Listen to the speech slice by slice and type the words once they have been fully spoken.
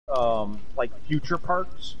like future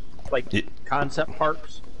parks, like concept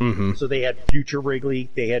parks. Mm-hmm. So they had future Wrigley,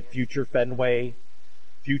 they had future Fenway,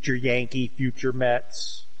 future Yankee, future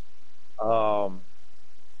Mets.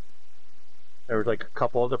 There was like a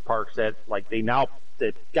couple other parks that like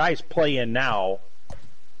that guys play in now.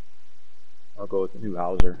 I'll go with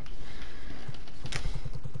Newhouser.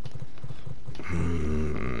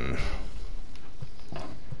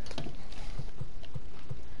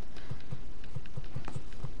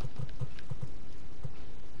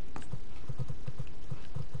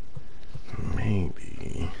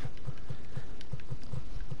 Maybe.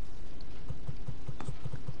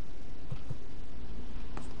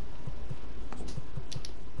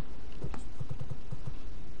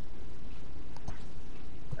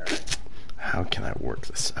 How can I work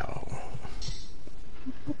this out?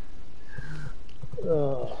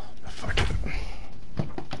 Fuck it.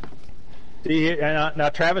 See, now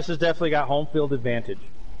Travis has definitely got home field advantage.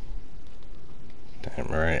 Damn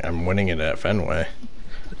right, I'm winning it at Fenway.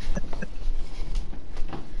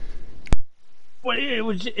 Well,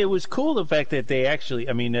 it was cool the fact that they actually,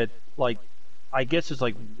 I mean, I guess it's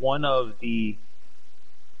like one of the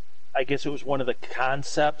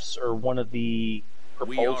concepts or one one of the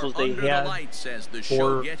proposals they had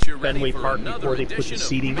for Fenway Park before they put the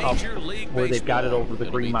seating up where they've got it over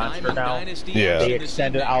the Green Monster now. Yeah. They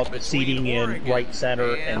extended out the seating in right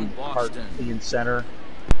center and partly in center.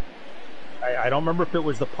 I don't remember if it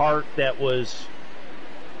was the part that was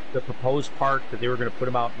the proposed park that they were going to put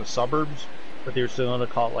them out in the suburbs, but they were still going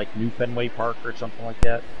to call it like New Fenway Park or something like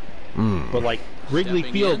that. But like Wrigley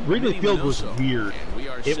Field was weird.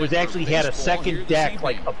 It was actually had a second deck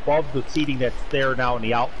like above the seating that's there now in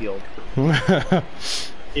the outfield.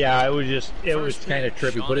 Yeah, it was kind of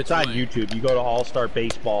trippy, but it's on YouTube. You go to All Star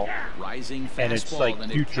Baseball, and it's like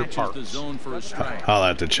future parks. I'll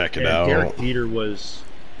have to check it out. Derek Jeter was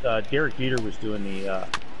doing the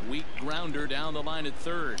weak grounder down the line at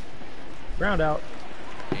third. Ground out.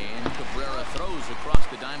 And Cabrera throws across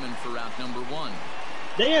the diamond for out number one.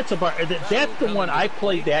 They had some. That's the one I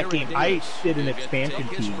played that game. I did an expansion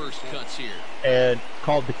team and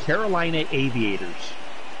called the Carolina Aviators,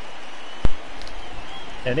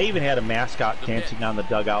 and they even had a mascot dancing on the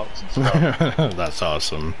dugouts and stuff. That's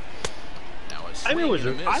awesome. I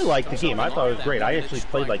mean, I liked the game. I thought it was great. I actually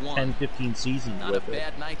played like 10, 15 seasons with it,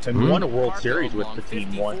 and won a World Series with the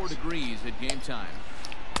team once.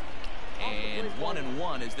 And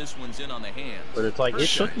 1-1 as this one's in on the hands. But it's like it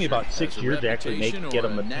took me about 6 years to actually get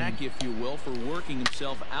them a knack, if you will, for working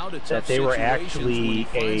himself out of that they were actually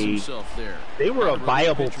they were a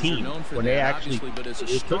viable team when they actually.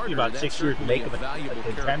 It took me about 6 years to make them a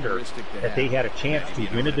contender that they had a chance to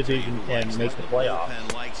win a division and make the playoffs.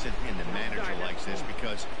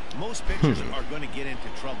 Most pitchers are going to get into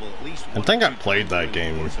trouble at least. I think I played that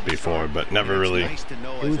game before, but never really It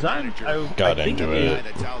was on. got into it.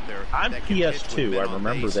 On PS2, I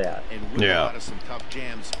remember that. Yeah.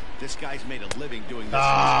 This guy's made a living doing this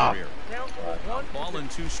in his career. Ball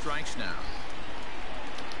and 2 strikes now.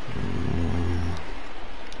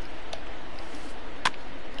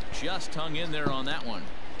 Just hung in there on that one.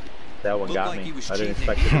 That one got me. I didn't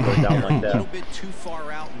expect it to go down like that. A little bit too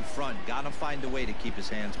far out in front. Gotta find a way to keep his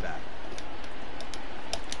hands back.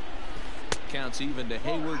 Counts even to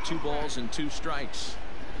Hayward. 2 balls and 2 strikes.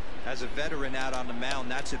 As a veteran out on the mound,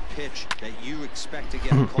 that's a pitch that you expect to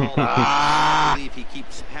get a call. I believe he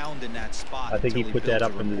keeps pounding that spot. I think he put that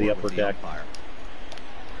up into the upper deck.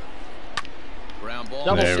 Ground ball.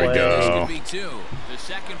 Double there play. We go. The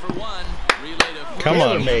second for 1. Relay to Come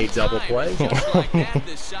on. Made double play. Just like that,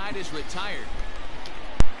 this side is retired.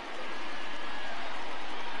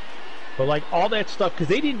 But like all that stuff, because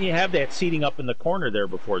they didn't even have that seating up in the corner there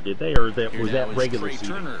before, did they? Or was that regular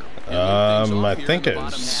seating? I think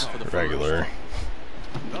it's regular.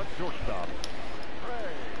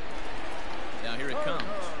 Now here it comes.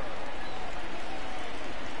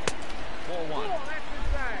 4-1.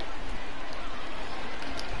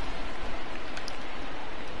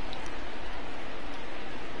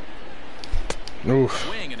 Oof.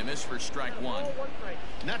 Swing and a miss for strike 1.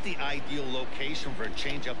 Not the ideal location for a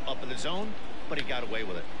changeup up in the zone, but he got away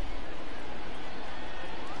with it.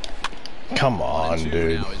 Come on,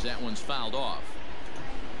 dude. Now as that one's fouled off.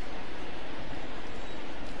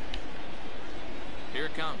 Here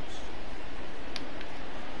it comes.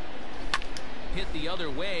 Hit the other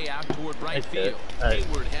way out toward right field.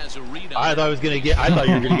 Hayward has a read on I thought you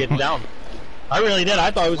were gonna get down. I really did. I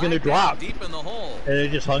thought it was going to drop. Deep in the hole. And it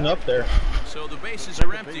just hung up there. So the bases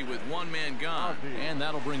are empty with 1 man gone. And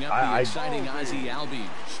that'll bring up the exciting SIE Albies.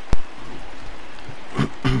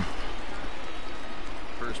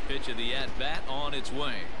 First pitch of the at-bat on its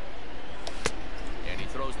way.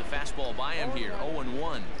 throws the fastball by him here.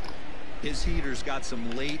 0-1. His heater's got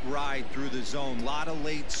some late ride through the zone. A lot of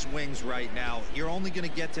late swings right now. You're only going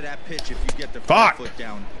to get to that pitch if you get the front foot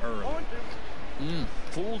down early.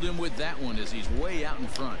 Fooled him with that one as he's way out in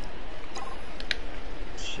front.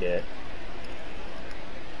 Shit.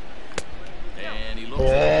 And he looks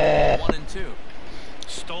at 1-2.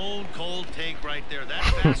 Stone cold take right there. That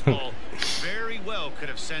fastball very well could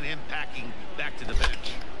have sent him packing back to the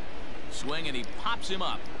bench. Swing, and he pops him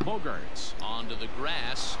up. Bogarts onto the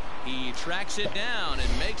grass. He tracks it down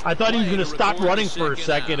and makes. I thought he was going to stop running for a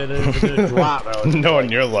second and then it was going to drop.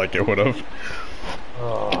 Knowing your luck, it would have.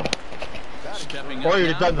 Or he'd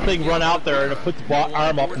have done the thing, run out there, and it puts the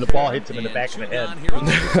arm up, and the ball hits him in the back of the head.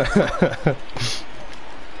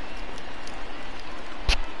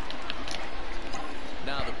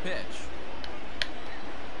 Now the pitch.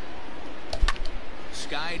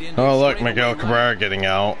 Oh, look, Miguel Cabrera getting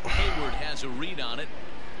out. Hayward has a read on it.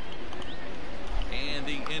 And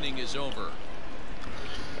the inning is over.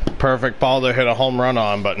 Perfect ball to hit a home run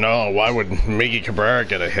on, but no, why would Miggy Cabrera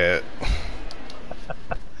get a hit?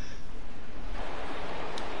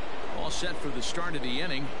 All set for the start of the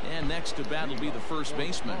inning, and next to bat will be the first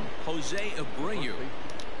baseman, Jose Abreu.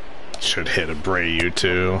 Should hit Abreu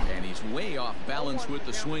too. And he's way off balance with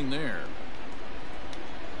the swing there.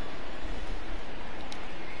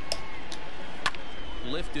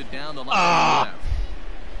 Lifted down the line. Left.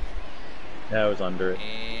 That was under it.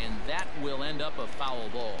 And that will end up a foul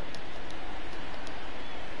ball.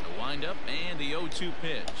 The windup and the 0-2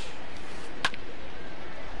 pitch.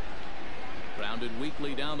 Grounded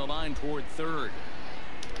weakly down the line toward third.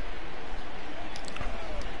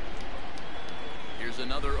 Here's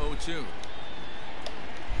another 0-2.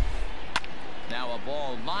 Now a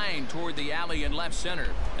ball lined toward the alley in left center.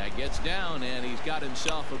 That gets down, and he's got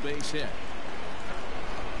himself a base hit.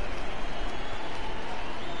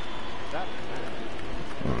 Oh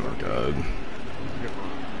my God.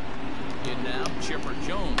 In now, Chipper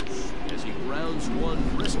Jones as he grounds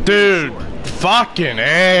one wrist. Dude, fucking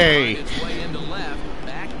A. Its way into left.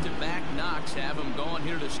 Back-to-back knocks have him going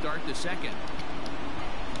here to start the second.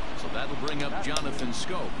 So that'll bring up Jonathan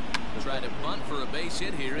Scope. Try to bunt for a base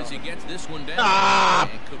hit here as he gets this one down.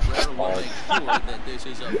 And Cabrera will make sure that this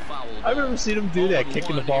is a foul ball. I've never seen him do that,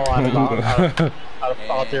 kicking the ball out of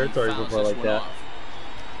foul territory before like that.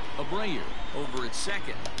 Abreu over at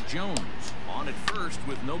second. Jones on at first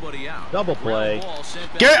with nobody out. Double play.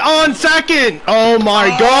 Get on second! Oh my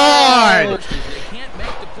God!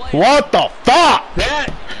 What the fuck?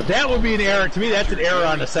 That would be an error. To me, that's an error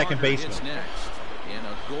on the second baseman.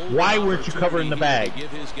 Why weren't you covering the bag?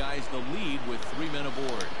 Give his guys the lead with 3 men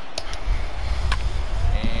aboard.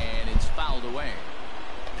 And it's fouled away.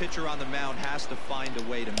 Pitcher on the mound has to find a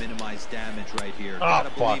way to minimize damage right here. Oh, Gotta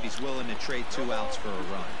believe he's willing to trade 2 outs for a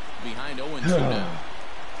run. Behind 0-2 now.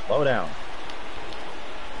 Slow down.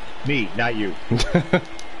 Me, not you. This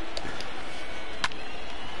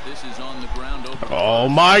is on the ground over. Oh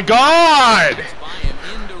my God!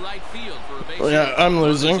 Right field for a base yeah, I'm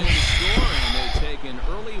losing. And they take an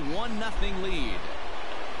early 1-0 lead.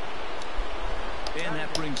 And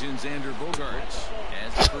that brings in Xander Bogaerts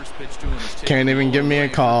as the first pitch to him is taken. Can't even give me a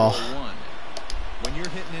call. When you're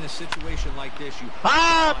hitting in a situation like this, you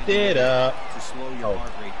popped it up to slow your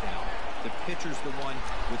heart rate down. The pitcher's the one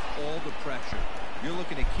with all the pressure. You're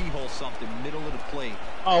looking to keyhole something middle of the plate.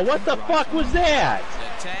 Oh, what the fuck was that?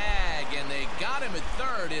 The tag, and they got him at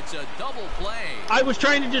third. It's a double play. I was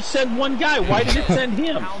trying to just send one guy. Why did it send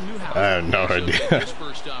him? I have no idea.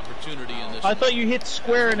 First opportunity in this I thought you hit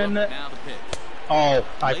square and then now the pitch. Oh,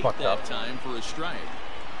 I Late fucked that up. Time for a strike.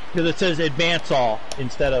 Because it says advance all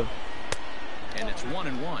instead of. And it's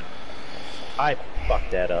 1-1. I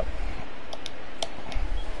fucked that up.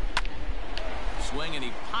 Swing, and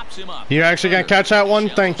he pops him up. You actually gonna catch that one?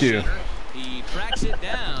 Thank you. He tracks it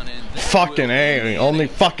down, and fucking A. The only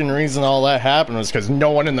fucking reason all that happened was because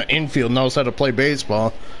no one in the infield knows how to play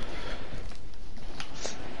baseball.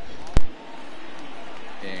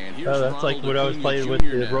 Oh, that's like what I was playing with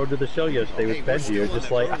the Road to the Show yesterday with Benji.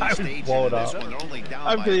 Just like I was blowing up.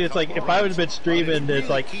 I'm feeling it's like if I would have been streaming, it's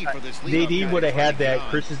like JD would have had that.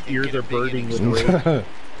 Chris's ears are burning with rage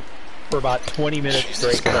for about 20 minutes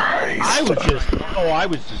straight. I was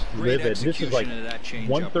just livid. This was like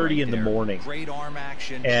 1:30 in the morning,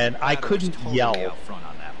 and I couldn't yell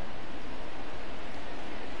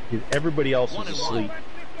because everybody else was asleep.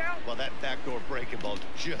 Well, that backdoor breaking ball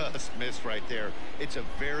just missed right there. It's a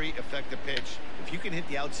very effective pitch. If you can hit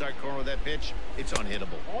the outside corner of that pitch, it's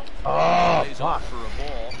unhittable. Oh, fuck. For a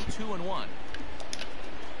ball, 2-1.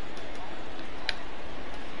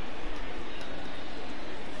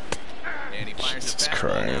 Jesus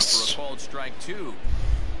Christ. For a called strike 2.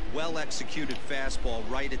 Well executed fastball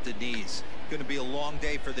right at the knees. Going to be a long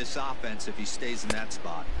day for this offense if he stays in that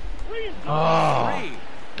spot. Oh,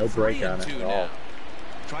 no break on it at all.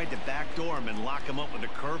 Tried to backdoor him and lock him up with a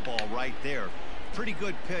curveball right there. Pretty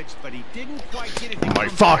good pitch, but he didn't quite get it. My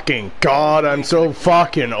fucking God, I'm so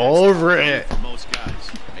fucking over it. Most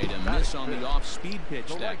guys. Made a miss on the off-speed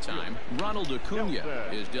pitch that time. Ronald Acuna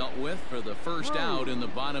is dealt with for the first out in the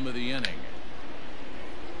bottom of the inning.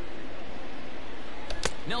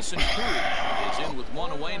 Nelson Cruz is in with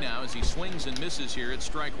one away now as he swings and misses here at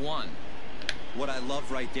strike 1. What I love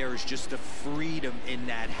right there is just the freedom in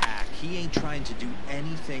that hack. He ain't trying to do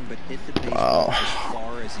anything but hit the baseball as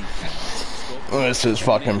far as he can. This is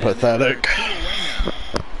fucking pathetic.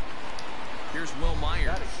 Here's Will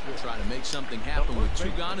Myers trying to make something happen with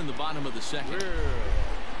 2 gone in the bottom of the second.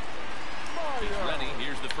 He's ready.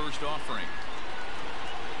 Here's the first offering.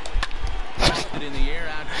 In the air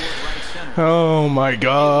out toward right center. Oh my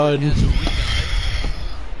God. And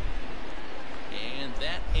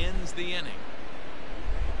that ends the inning.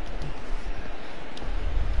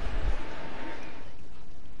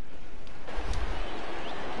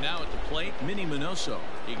 Now at the plate, Minnie Minoso.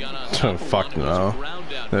 He got on Oh, fuck no.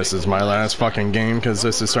 This is my last fucking game because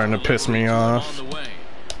this is starting to piss me off.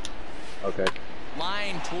 Okay.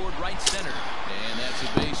 Line toward right center. And that's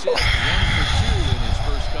a base hit. 1 for 2 in his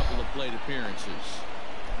first couple of plate appearances.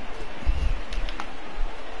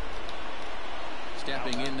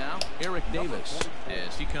 Stepping in now, Eric Davis,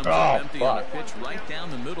 as he comes up empty on a pitch right down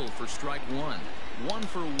the middle for strike 1. 1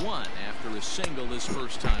 for 1 after a single his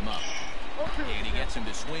first time up. And he gets him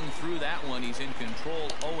to swing through that one. He's in control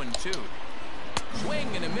 0-2. Swing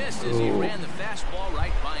and a miss as he ran the fastball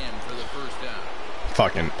right by him for the first out.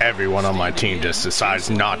 Fucking everyone on my team just decides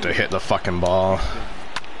not to hit the fucking ball.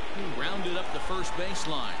 Rounded up the first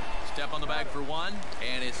baseline. Step on the bag for 1,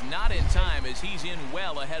 and it's not in time as he's in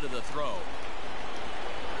well ahead of the throw.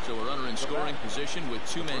 So a runner in scoring position with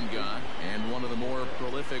 2 men gone, and one of the more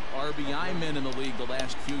prolific RBI men in the league the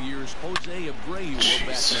last few years, Jose Abreu.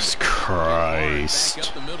 Jesus Christ. Back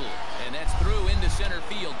up the middle, and that's through into center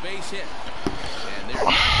field, base hit. And they're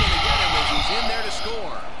not going to get him as he's in there to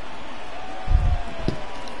score.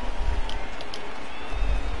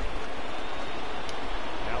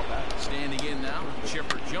 Standing in now,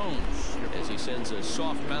 Chipper Jones, as he sends a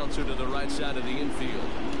soft bouncer to the right side of the infield.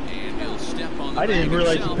 And he'll step on the I didn't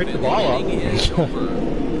realize you picked the ball up.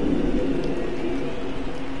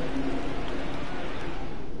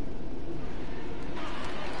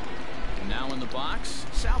 Now in the box,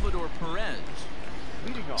 Salvador Perez.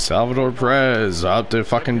 Salvador Perez out to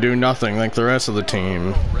fucking do nothing like the rest of the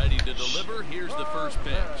team. Ready to deliver. Here's the first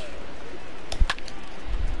pitch.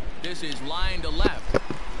 This is line to left.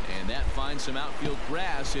 And that finds some outfield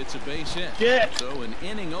grass. It's a base hit. Yeah. So an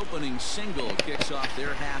inning opening single kicks off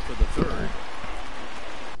their half of the third.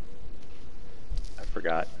 I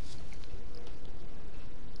forgot.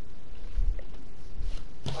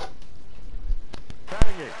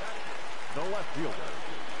 Batting eighth, the left fielder.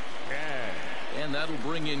 And that'll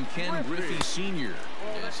bring in Ken Griffey Sr.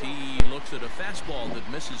 as he looks at a fastball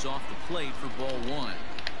that misses off the plate for ball 1.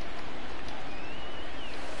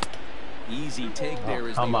 Easy take there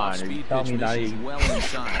as the off-speed pitch misses well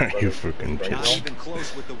inside. You fucking Not bitch. even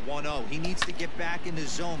close with the 1-0. He needs to get back in the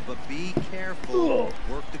zone, but be careful.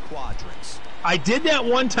 Work the quadrants. I did that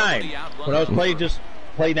one time when I was playing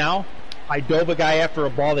play now. I dove a guy after a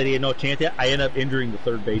ball that he had no chance at. I ended up injuring the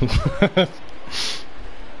third baseman.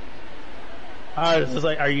 I was just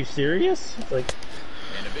like, "Are you serious?" It's like,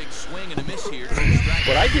 And a big swing and a miss here.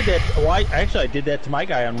 but I did that. Well, I did that to my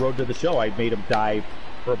guy on Road to the Show. I made him dive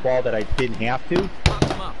for a ball that I didn't have to. Pops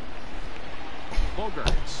him up.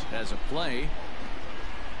 Bogarts has a play.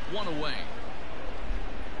 1 away.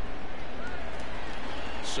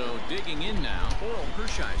 So digging in now,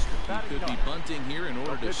 Hershiser. He could be bunting here in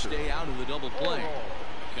order to stay out of the double play.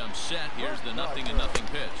 Comes set. Here's the 0-0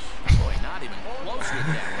 pitch. Boy, not even close with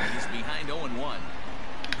that one. He's behind 0-1.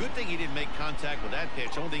 Good thing he didn't make contact with that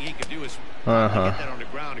pitch. Only thing he could do is get that on the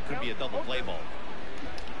ground. It could be a double play ball.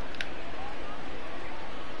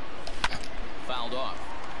 Fouled off.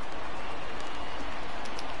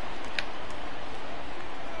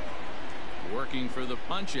 Working for the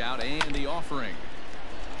punch out and the offering.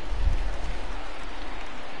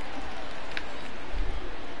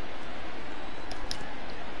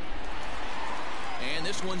 And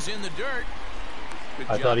this one's in the dirt. Good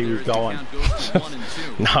I job thought he there was as the going. count goes to 1 and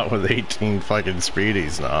 2. Not with 18 fucking speed,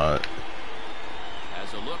 he's not.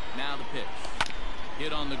 As a look, now the pitch.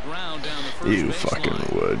 Hit on the ground down the first You baseline.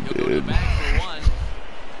 fucking would, He'll go to dude. bat for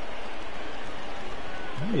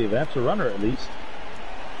 1. Hey, that's a runner at least.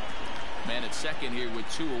 Man at second here with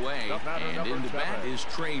 2 away. And in the bat is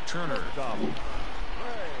Trey Turner.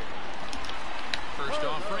 First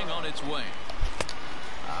offering on its way.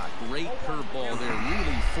 Great curveball there.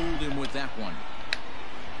 Really fooled him with that one.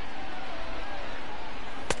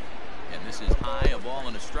 And this is high, a ball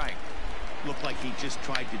and a strike. Looked like he just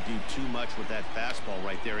tried to do too much with that fastball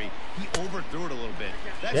right there. He overthrew it a little bit.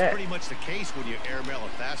 That's pretty much the case when you airmail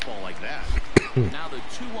a fastball like that. Now the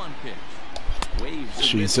 2-1 pitch. Waves.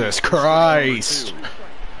 Jesus Christ.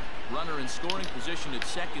 Runner in scoring position at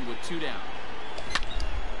second with 2 down.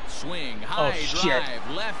 Swing, high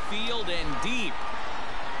drive, left field and deep.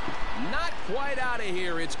 Not quite out of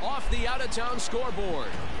here. It's off the out-of-town scoreboard.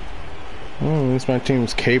 At least my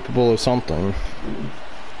team's capable of something.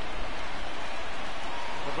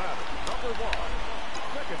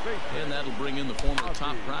 And that'll bring in the former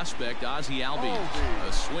top prospect, Ozzie Albies.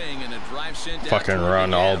 A swing and a drive sent fucking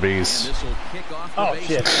run, Albies. Oh,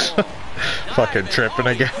 shit. Fucking tripping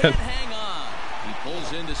again. Hang on. He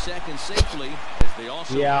pulls into second safely. As they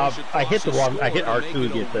also I hit the wrong. I hit R2 to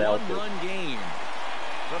get the output.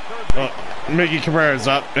 Mickey Cabrera's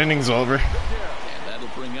up. Innings over. And that'll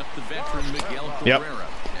bring up the veteran Miguel Cabrera.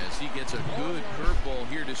 As he gets a good curveball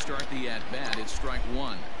here to start the at-bat. It's strike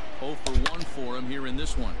 1. 0 for 1 for him here in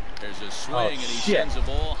this one. There's a swing, and he sends a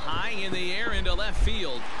ball high in the air into left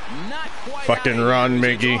field. Not quite fucking run,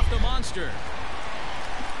 Miggy. Off the monster.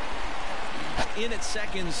 In at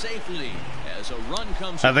second safely as a run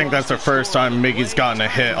comes. I think that's the first time Miggy's gotten a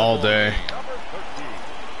hit all day.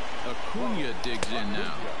 Acuna digs in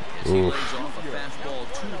now as he lays off a fastball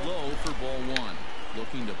too low for ball 1.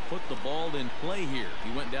 Looking to put the ball in play here.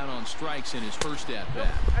 He went down on strikes in his first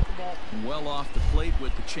at-bat. Well off the plate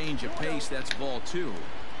with the change of pace. That's ball 2.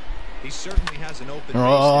 He certainly has an open base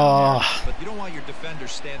down there, but you don't want your defender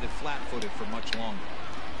standing flat-footed for much longer.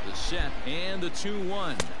 The set and the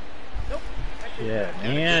 2-1. Yeah,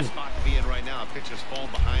 and man. a good spot to be in right now. Pitcher's falling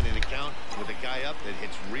behind in the count with a guy up that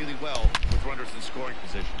hits really well with runners in scoring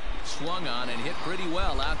position. Swung on and hit pretty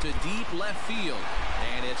well out to deep left field.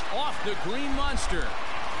 And it's off the green monster.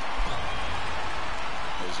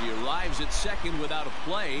 As he arrives at second without a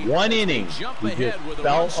play. 1 inning. Jump He ahead just with a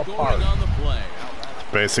fell run scoring apart. on the play.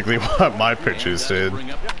 Basically what my pitches did.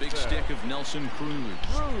 Bring up the big stick of Nelson Cruz.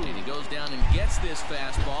 And he goes down and gets this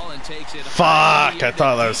fastball and takes it. Fuck, I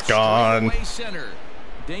thought that was gone. Center.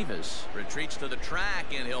 Davis retreats to the track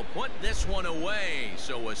and he'll put this one away.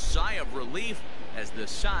 So a sigh of relief as the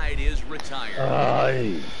side is retired.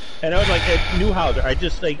 And I was like, at Newhouser, I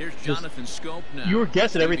just like. Here's Jonathan Scope now. You were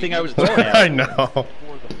guessing everything I was throwing at. I know.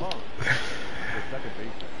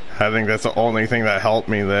 I think that's the only thing that helped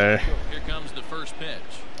me there. Here comes the first pitch.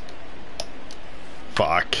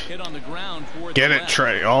 Fuck. Hit on the ground toward Get the it, left.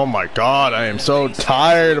 Trey. Oh my god, I am so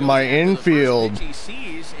tired of my infield. He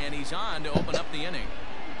sees and he's on to open up the inning.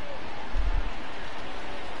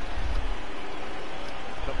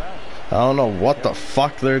 I don't know what the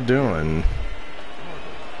fuck they're doing.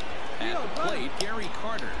 At the plate, Gary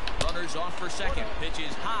Carter. Runners off for second. Pitch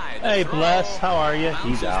is high. The Hey, throw. Bless, how are you? Bounces,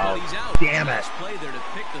 He's but out. he's out. Damn it. Nice play there to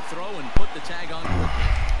pick the throw and put the tag on quickly.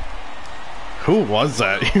 Who was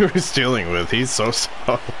that you were stealing with? He's so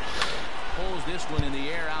slow. Pulls this one in the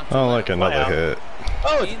air out to Oh, left. like another hit.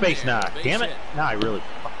 Oh, it's In base there, knock. base Damn it. hit. Nah, I really.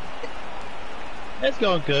 It's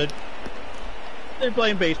going good. They're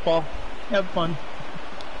playing baseball. Have fun.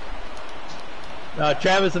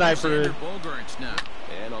 Travis and I, Alexander Bogarts now.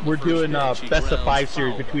 And on the we're first doing pitch, he best of grounds 5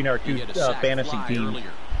 series foul. between our He two hit a sac fantasy fly teams. earlier.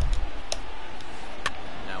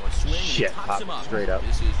 Now a swing, and he Shit, pops popped him up. straight up.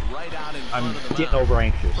 This is right out in I'm front of the getting mound. over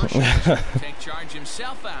anxious. First baseman take charge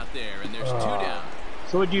himself out there, and there's 2 down.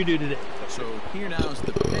 So what'd you do today? So here now is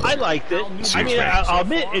the pitcher. I liked it. I mean, I'll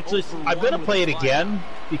admit, it's just, I'm going to play it again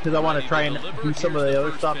because I want to try and do some of the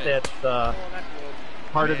other stuff that's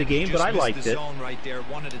part of the game, but I liked it. Zone right there,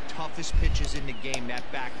 one of the toughest pitches in the game, that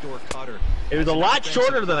backdoor cutter. It was a lot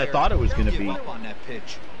shorter than I thought it was going to be. Give up on that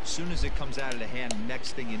pitch. As soon as it comes out of the hand,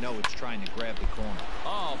 next thing you know, it's trying to grab the corner.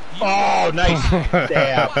 Oh, nice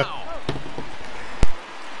stab. Wow.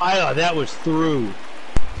 I thought that was through.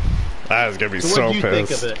 I was gonna be So so what do you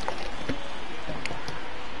pissed. think of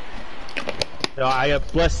it? No, I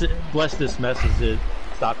blessed this message. It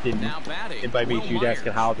stopped in Now batting. invite me to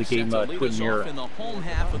asking how the game Set to lead twin us mirror. off in the home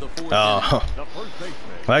half of the 4th Oh, The first baseman.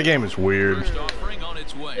 that game is weird. First offering on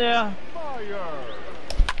its way. Yeah.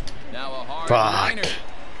 Now a hard Fuck. liner.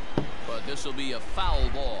 But this will be a foul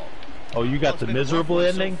ball. Oh, you got the miserable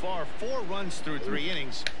ending? So far, 4 runs through 3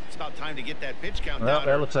 innings. It's about time to get that pitch count Well, down.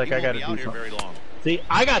 that looks like He I won't gotta be do out here something. very long. See,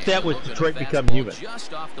 I got that with Look at a Detroit Become fastball Human.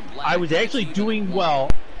 just off the black. I was actually It's doing even well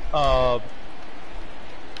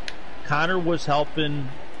Connor was helping.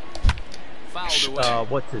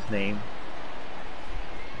 What's his name?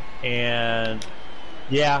 And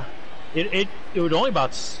yeah, it was only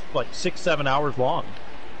about like 6-7 hours long.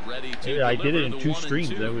 I did it in 2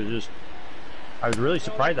 streams. It was just, I was really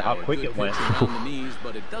surprised at how quick it went. Around the knees,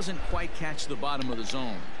 but it doesn't quite catch the bottom of the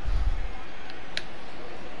zone.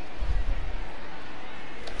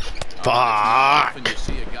 Fuck. You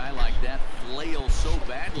see a guy like that flail so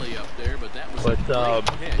badly up there, but that was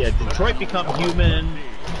yeah, Detroit Become Human.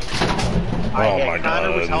 My Connor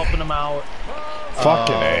God. was helping him out.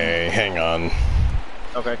 Fucking A. Hang on.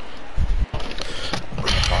 Okay.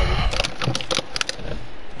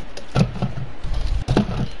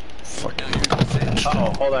 Fucking.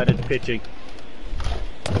 Uh-oh, hold on, it's pitching.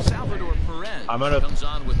 Salvador Perez I'm gonna comes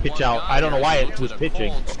on with pitch one out. guy I don't know why there. it was It's a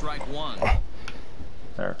pitching. cold strike one.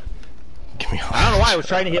 There. Give me I don't know why I was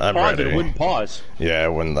trying to hit I'm pause, but ready. it wouldn't pause. Yeah,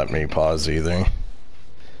 it wouldn't let me pause either.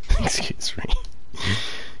 Excuse me.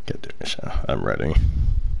 Get to the show. I'm ready.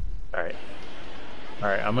 All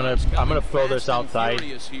right. I'm gonna throw this outside.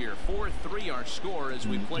 Here. 4-3 our score as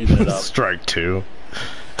we play Even it up. Strike 2.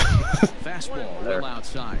 Fastball well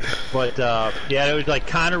outside. But yeah, it was like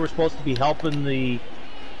Connor was supposed to be helping the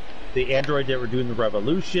android that were doing the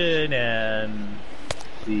revolution, and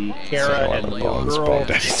the Kara and the little girl.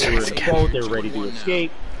 They were in the boat. They were ready to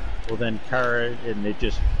escape. Well, then Kara, and it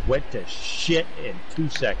just went to shit in 2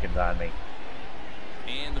 seconds on me.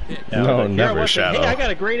 And the pitch. No, like, never Shadow. Hey, I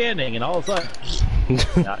got a great ending, and all of a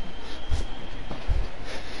sudden, not.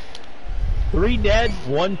 3 dead,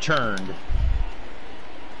 1 turned.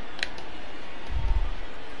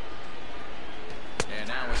 And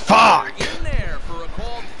now it's Fuck! in there for a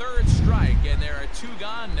called 3rd strike, and there are 2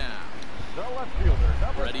 gone now. The left fielder,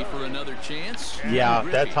 Ready for another chance? Yeah,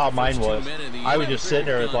 that's how mine First 2 was. men in the I was inning. just sitting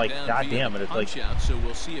there, it's like, Gone God down damn it, via it's like. punch out, so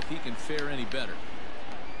we'll see if he can fare any better.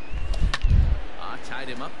 Tied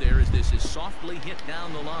him up there as this is softly hit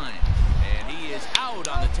down the line, and he is out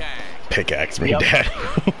on the tag. Pickaxe me, Yep. Dad.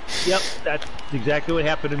 Yep, that's exactly what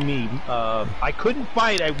happened to me. I couldn't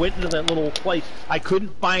find. I went into that little place. I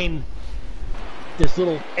couldn't find this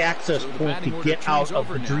little access point to get out of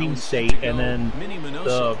the dream state, and then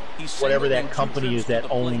the whatever that company is that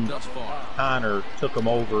owned Connor took him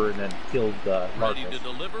over and then killed Marcus. Ready to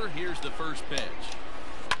deliver. Here's the first pitch.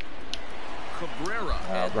 Cabrera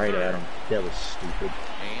Right at him. That was stupid.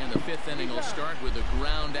 And the 5th inning will start with a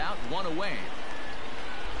ground out, 1 away.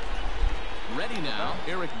 Ready now,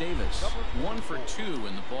 Eric Davis. 1 for 2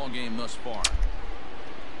 in the ball game thus far.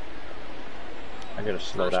 I gotta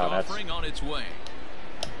slow First down. offering on its way.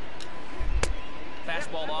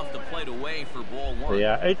 Fastball off the plate away for ball 1.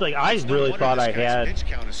 Yeah, it's like I really thought I had. Pitch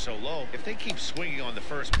count is so low. If they keep swinging on the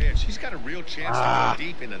first pitch, he's got a real chance to go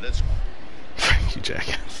deep into this one. Thank you,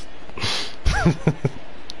 jackass.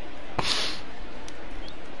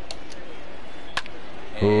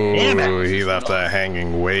 Ooh, he left that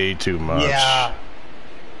hanging way too much. Yeah,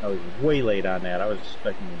 I was way late on that. I was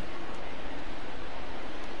expecting.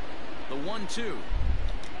 The 1-2.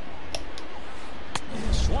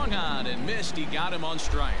 Swung on and missed. He got him on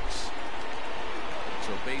strikes.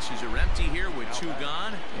 So bases are empty here with 2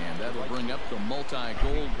 gone, and that'll bring up the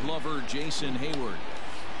multi-gold glover Jason Hayward.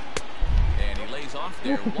 And he lays off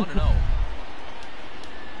there 1-0.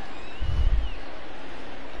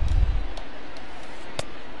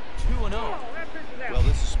 Well,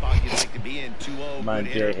 this is a spot you'd like to be in. 2-0. My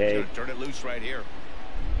Good hitter. Jay. Turn it loose right here.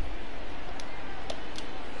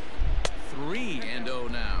 3-0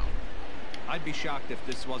 now. I'd be shocked if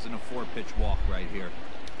this wasn't a 4-pitch walk right here.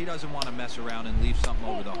 He doesn't want to mess around and leave something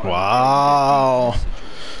over the heart. Wow.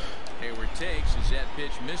 Hayward takes as that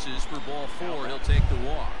pitch misses for ball 4. He'll take the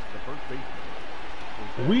walk.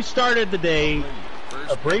 We started the day.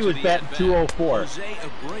 Abreu was batting 204. Jose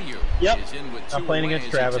Abreu Yep. is in with 2 I'm playing away against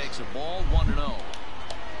as he Travis. takes a ball 1-0.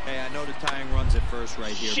 Hey, I know the tying runs at first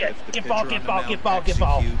right here. Shit. But if the Get pitcher ball, on get the ball, mound get ball, get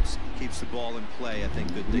ball. executes, keeps the ball in play, I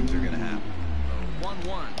think good things are going to happen.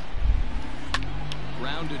 1-1.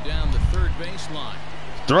 Grounded down the 3rd baseline.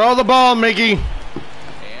 Throw the ball, Mickey. And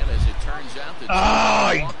as it turns out, the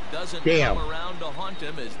walk doesn't damn. come around to hunt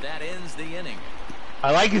him as that ends the inning. I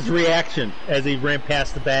like his reaction as he ran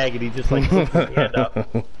past the bag and he just like put his hand up.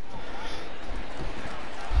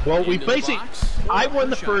 Well, we Into the basically, box. I won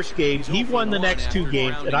the first game, he won the next 2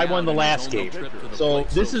 games, and I won the last game. So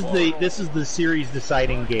this is the series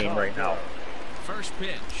deciding game right now. First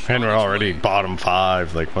pitch. And we're already bottom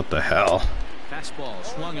 5. Like, what the hell? Fastball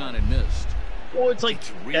swung on and missed. Well, it's like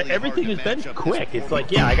really everything hard has to been match up quick. this It's like,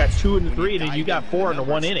 forward. yeah, I got 2 in the When 3, and then you got dive 4 in the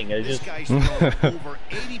into 1 numbers, inning. It's this just guy's thrown over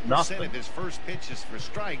 80% nothing. of his first pitches for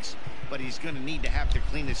strikes, but he's going to need to have to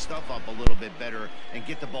clean his stuff up a little bit better and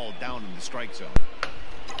get the ball down in the strike zone.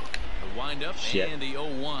 The windup and the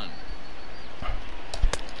 0-1.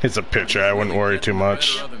 He's a pitcher. I wouldn't worry too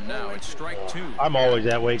much. I'm always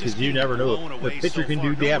that way because you never know. The pitcher can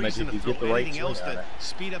do damage if you get the right swing on it.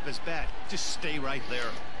 Speed up his bat. Just stay right there.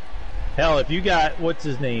 Hell, if you got, what's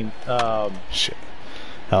his name? Shit.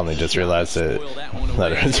 I only just realized that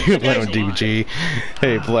I was playing with DBG.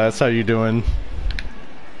 Hey, Bless, how you doing?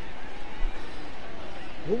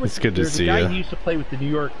 It's good to see you. There's a guy who used to play with the New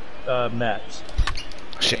York Mets.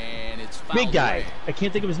 Shit. Big guy. I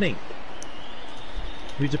can't think of his name.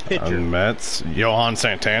 He's a pitcher. Mets? Johan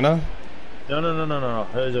Santana? No.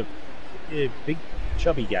 There's a big,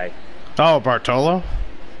 chubby guy. Oh, Bartolo?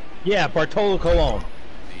 Yeah, Bartolo Colon.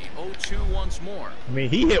 The 0-2 once more. I mean,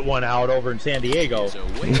 he hit one out over in San Diego.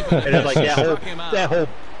 And it's like that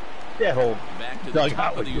whole back to the dugout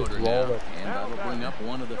top of was the just order now. rolling. And that'll bring up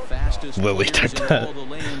one of the fastest Lily players type in that. all the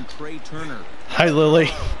land, Trey Turner. Hi,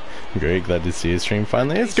 Lily. Great, glad to see you stream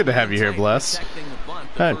finally. It's good to have you here, Bless.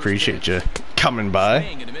 I appreciate you coming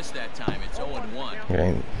by.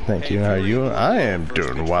 Okay, thank you. How are you? I am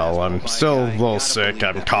doing well. I'm still a little sick.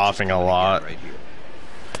 I'm coughing a lot.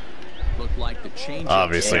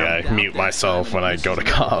 Obviously, I mute myself when I go to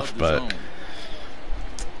cough, but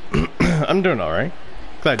I'm doing alright.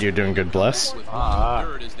 Glad you're doing good, Bless.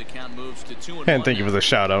 And thank you for the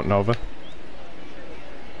shout out, Nova.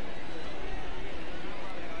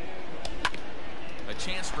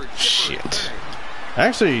 Shit. I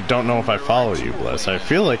actually don't know if I follow you, Bless. I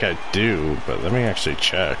feel like I do, but let me actually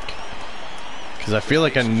check. Because I feel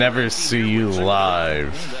like I never see you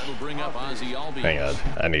live. Hang on,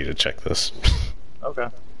 I need to check this. Okay.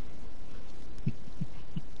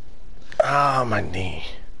 Ah, my knee.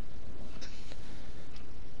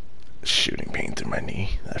 Shooting pain through my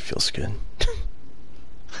knee. That feels good.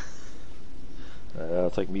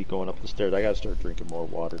 It's like me going up the stairs. I gotta start drinking more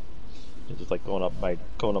water. It's just like going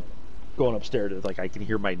upstairs. It's like I can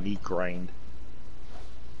hear my knee grind.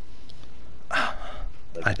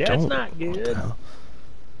 Like, that's not good.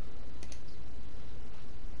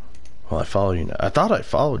 Well, I follow you now. I thought I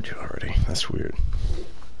followed you already. That's weird.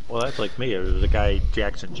 Well, that's like me. It was a guy,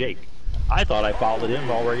 Jackson Jake. I thought I followed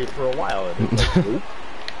him already for a while. And it's like, nope.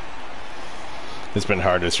 It's been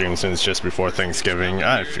hard to stream since just before Thanksgiving.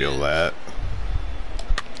 I feel that.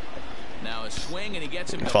 Now a swing and he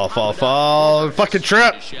gets him. Fall. Fucking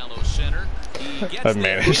trip. I've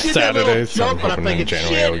managed Saturdays, so I'm hoping in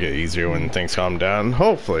January it'll get easier when things calm down.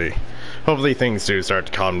 Hopefully things do start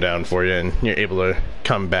to calm down for you and you're able to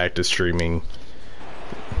come back to streaming,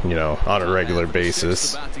 you know, on a regular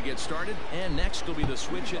basis. If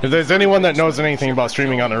there's anyone that knows anything about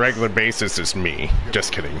streaming on a regular basis, it's me.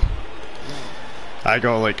 Just kidding. I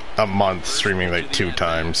go like a month streaming like 2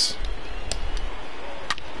 times.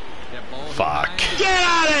 Fuck. Get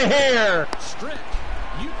out of here!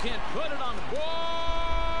 You can put it on the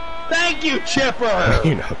board. Thank you, Chipper!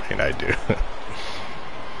 You know the pain I do.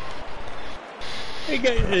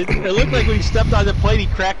 It looked like when he stepped on the plate, he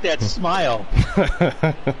cracked that smile.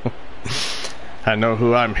 I know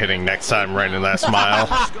who I'm hitting next time right in that smile.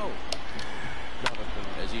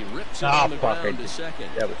 As he rips it on the ground to second.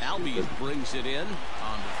 Albies brings it in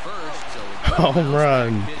on the first. So home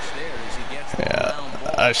run.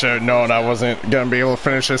 Yeah, I should have known I wasn't gonna be able to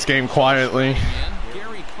finish this game quietly.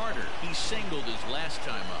 Gary Carter, he singled his last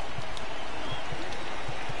time up.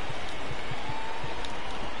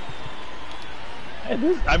 And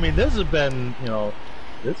this has been, you know,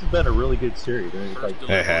 this has been a really good series. Like,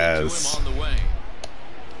 it has.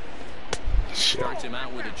 Shit.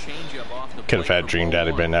 Could have had Dream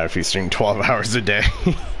Daddy been out if he streamed 12 hours a day.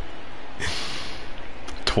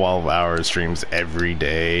 12 hour streams every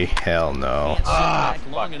day. Hell no. Ah,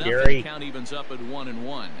 fuck, Gary.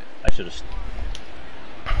 I should have.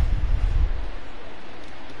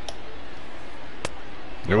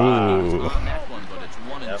 Ooh.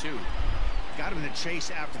 Yep. Got him to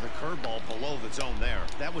chase after the curveball below the zone there.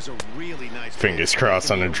 That was a really nice. Fingers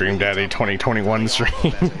crossed on a Dream Daddy 2021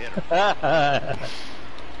 stream. Got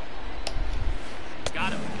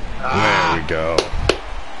him. There we go.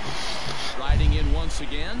 Riding in once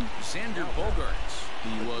again, Xander Bogaerts.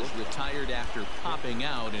 He was retired after popping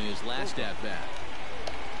out in his last at-bat.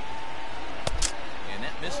 And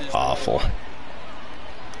that misses. Awful.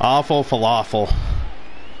 Awful falafel.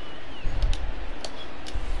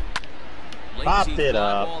 Popped it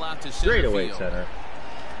up. Straight away center.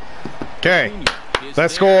 Okay.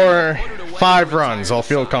 Let's score 5 runs. I'll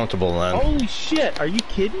feel comfortable then. Holy shit! Are you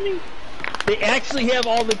kidding me? They actually have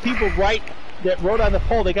all the people that wrote on the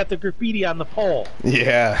pole. They got the graffiti on the pole.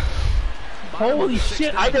 Yeah. Holy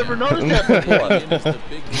shit! I never noticed that before.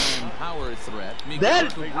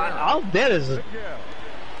 That is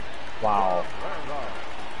wow.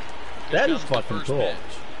 That is fucking cool.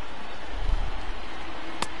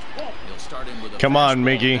 Come on,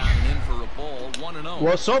 Mickey.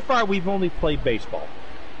 Well, so far we've only played baseball.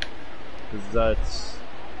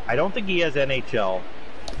 I don't think he has NHL.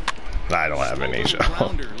 I don't have NHL.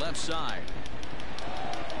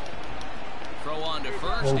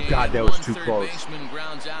 Oh god, that was too close.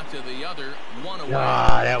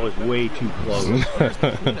 Ah, that was way too close.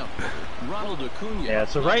 Yeah,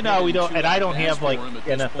 so right now we don't, and I don't have like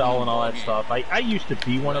NFL and all that stuff. I used to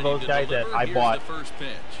be one of those guys that I bought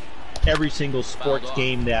every single sports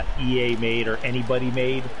game that EA made or anybody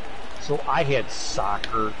made. So I had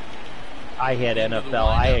soccer, I had NFL,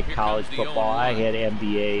 I had college football, I had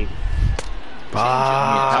NBA.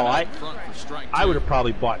 I would have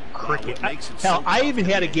probably bought cricket. Hell, I even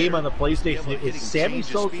had a game on the PlayStation. It's Sammy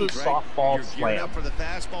Sosa's softball slam.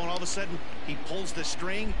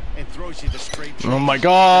 Oh my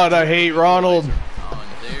god, I hate Ronald.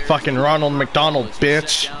 Fucking Ronald McDonald,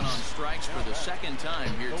 bitch.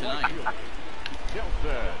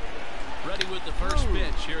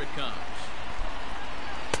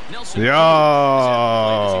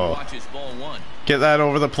 Yo. Get that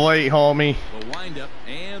over the plate, homie. The windup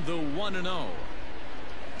and the 1-0.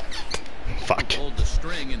 Fuck. Pulled the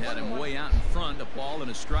string and had him way out in front, a ball and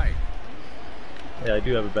a strike. Yeah, I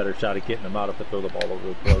do have a better shot at getting him out if I throw the ball over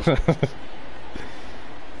the plate.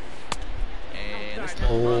 And this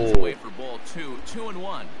ball runs away for ball 2,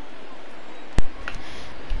 2-1.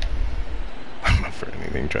 I'm not for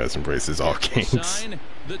anything. Tries to embrace his all games.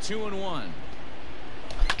 The 2-1.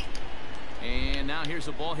 And now here's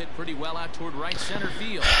a ball hit pretty well out toward right center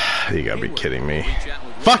field. You gotta be kidding me.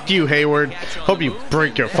 Fuck you, Hayward. Hope you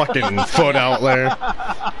break your fucking foot out there.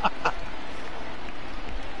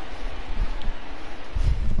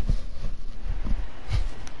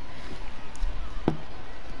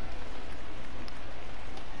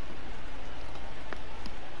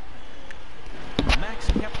 Max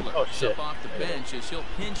Kepler up off the bench as he'll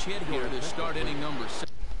pinch hit here to start inning number 6.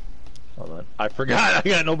 Hold on. I forgot. I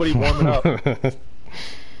got nobody warming up.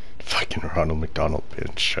 Fucking Ronald McDonald,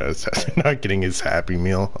 bitch. Not getting his Happy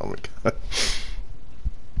Meal. Oh my god.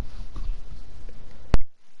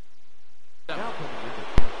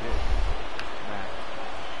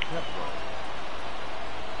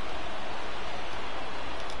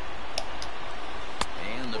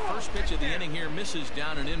 And the first pitch of the inning here misses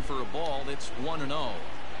down and in for a ball. It's 1-0.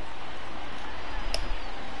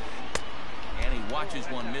 And he watches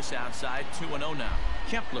one miss outside. 2-0 now.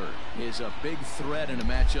 Kepler is a big threat in a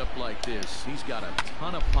matchup like this. He's got a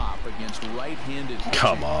ton of pop against right-handed.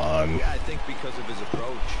 Come on. Yeah, I think because of his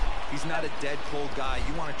approach. He's not a dead cold guy.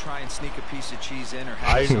 You want to try and sneak a piece of cheese in or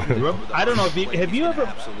I don't know if have you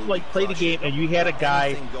ever like played a game and you had a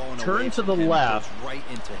guy turn to the left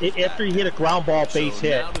after he hit a ground ball base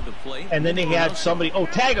hit, and then they had somebody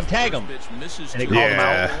tag him, and they called him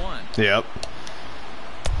out. Yep.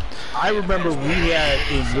 I remember we had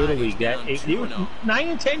in Little League that they were 9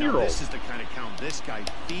 and 10-year-olds. This is the kind of count this guy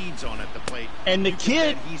feeds on at the plate. And the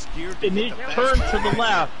kid, and he turned to the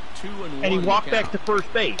left, and he walked back to first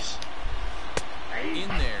base.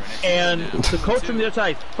 And the coach from the other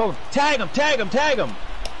side told him, tag him.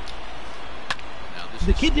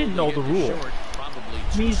 The kid didn't know the rule.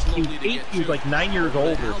 He was like 9 years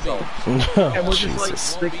old or so. And we're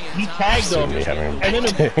just like, he tagged him. And then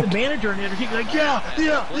the manager and the other team were like, yeah.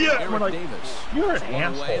 And we're like, you're an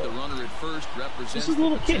asshole. This is a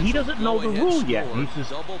little kid. He doesn't know the rule yet. And he's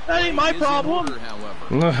just, that ain't my problem.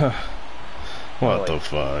 What the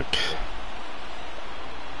fuck?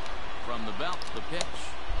 From the belt, the pitch.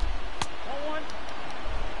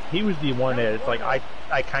 He was the one that it's like, I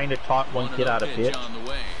kind of taught one kid how to pitch.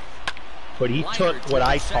 But he took what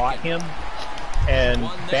I taught him and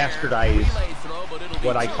bastardized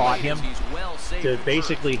what I taught him to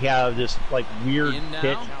basically have this like weird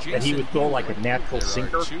pitch that he would throw like a natural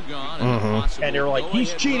sinker. And they were like,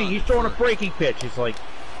 he's cheating, he's throwing a breaking pitch. He's like,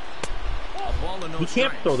 he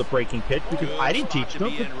can't throw the breaking pitch because I didn't teach him,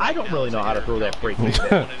 because I don't really know how to throw that breaking pitch.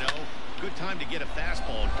 Good time to get a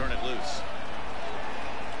fastball and turn it loose.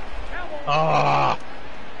 Ah.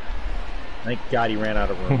 Thank God he ran out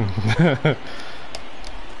of room.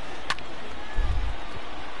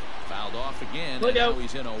 Fouled off again, and now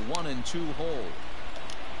he's in a 1-2 hole.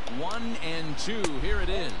 1-2, here it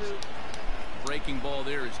is. breaking ball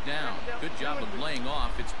there is down. Good job of laying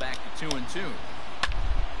off. It's back to 2-2.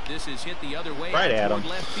 This is hit the other way. Right at him.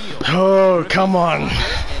 Left field. Oh, come on. And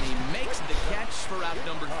he makes the catch for out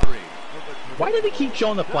number 3. Why do they keep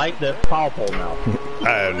showing the foul pole now? I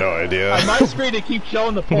have no idea. On my screen, they keep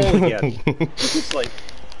showing the pole again. It's just like,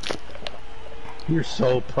 we're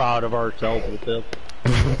so proud of ourselves with this.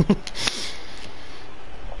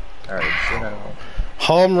 Alright,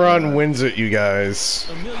 home run wins it, you guys.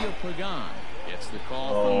 Emilio Pagan gets the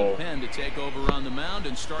call from the pen to take over on the mound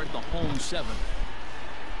and start the home 7th.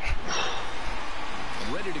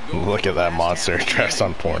 Ready to go. Look at that monster dressed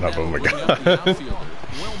on Pornhub. Oh my god.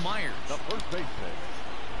 Will Myers. The first baseman.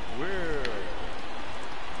 We're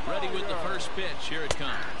ready with the first pitch. Here it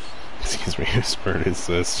comes. Excuse me, whose bird is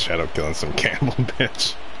this? Shadow killing some Campbell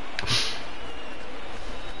bitch.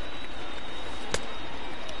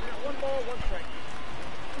 one ball, one strike.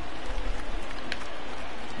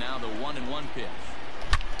 Now the 1-1 pitch.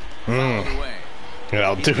 Yeah,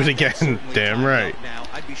 I'll do it again. Damn right. Now,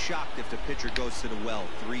 I'd be shocked if the pitcher goes to the well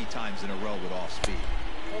 3 times in a row with off speed.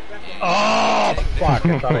 Oh, fuck.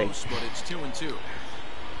 But it's 2-2.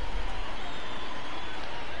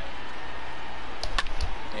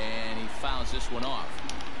 And he fouls this one off.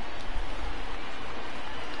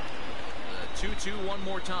 2-2 one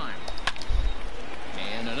more time.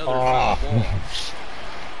 And another foul ball.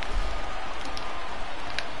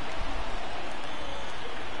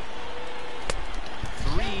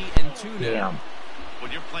 3-2 now. Damn.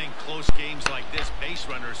 When you're playing close games like this, base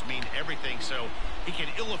runners mean everything, so he can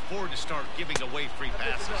ill afford to start giving away free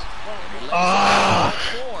passes. I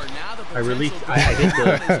hit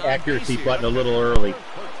the accuracy button a little early.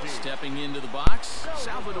 Stepping into the box,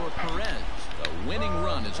 Salvador Perez. The winning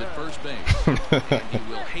run is at first base. And he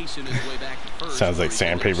will hasten his way back to first. Sounds like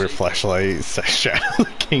Sandpaper Flashlight, Shadow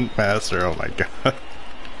King Master. Oh my god.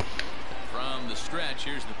 From the stretch,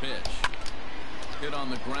 here's the pitch. Hit on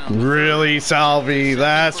the ground. Really, Salvi?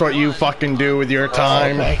 That's what you fucking do with your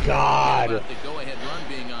time? Oh my god. The go-ahead run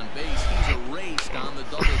being on base, he's erased on the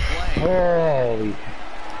double play. Holy.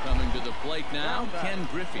 Coming to the plate now, Ken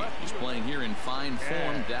Griffey. He's playing here in fine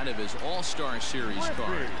form, that of his All-Star Series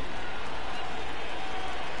card.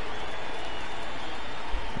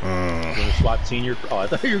 You're gonna swap senior. Oh, I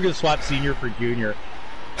thought you were gonna swap senior for junior.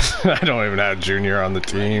 I don't even have Junior on the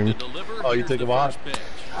team. Oh, you took him off?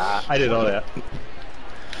 I didn't know that.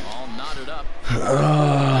 All knotted up.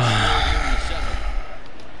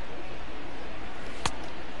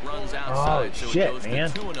 Runs outside, so shit, it goes man.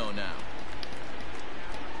 to 2-0 now.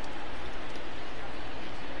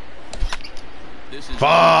 This is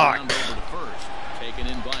fuck. over to first, taken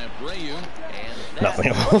in by Abreu, and Nothing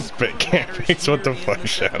else but campings. What the fuck,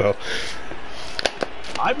 Shadow?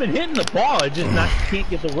 I've been hitting the ball. I just can't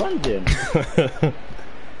get the runs in.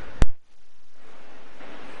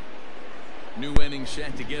 New inning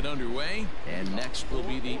set to get underway, and next will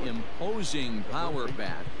be the imposing power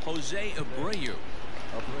bat, Jose Abreu.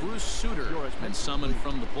 Bruce Sutter has been summoned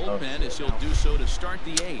from the bullpen as he'll do so to start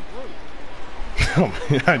the 8th.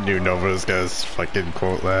 I knew nobody was gonna fucking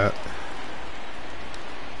quote that.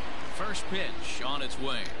 First pitch on its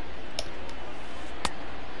way.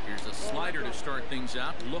 Here's a slider to start things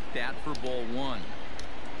out, looked at for ball 1.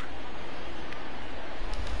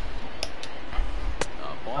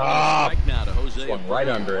 Strike now to Jose. Swung right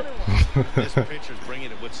under it. This pitcher's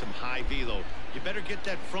bringing it with some high velo. You better get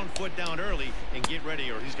that front foot down early and get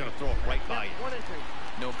ready, or he's going to throw it right by you.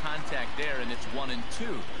 No contact there, and it's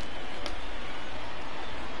 1-2.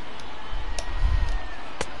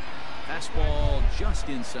 Fastball just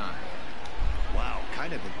inside. Wow,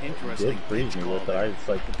 kind of an interesting pitch call with it. there. I was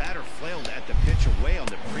like, The batter flailed at the pitch away on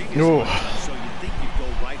the previous one, so you'd think you'd go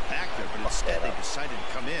right back there, but instead they decided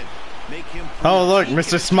to come in. Make him Oh, look,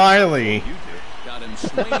 Mr. Smiley. Got him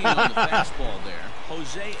swinging on the fastball there.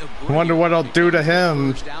 Jose Abreu. Wonder what I'll do to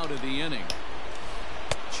him. First out of the inning.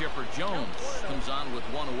 Chipper Jones comes on with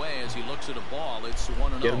one away as he looks at a ball. It's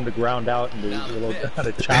 1-0. get him to ground out and do a little kind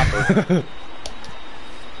of chopper.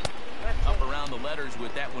 Up around the letters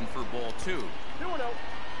with that one for ball 2. 2-0.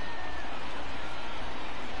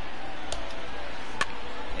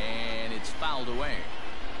 And it's fouled away.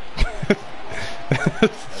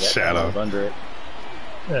 Shadow. Under it.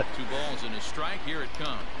 2 balls and a strike. Here it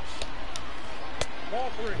comes. Ball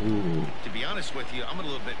 3. Ooh. To be honest with you, I'm a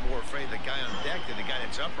little bit more afraid of the guy on deck than the guy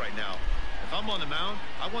that's up right now. If I'm on the mound,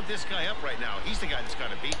 I want this guy up right now. He's the guy that's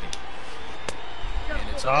got to beat me. And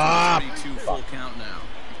it's up to 3-2 full count now.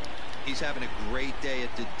 He's having a great day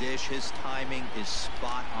at the dish. His timing is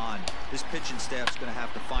spot on. This pitching staff's going to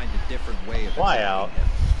have to find a different way of Fly attacking out. him.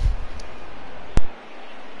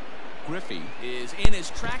 Griffey is in his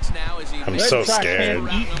tracks now as he... I'm so scared.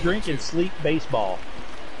 Eat, drink, and sleep baseball.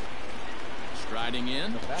 Striding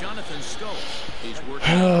in, Jonathan Scope. He's working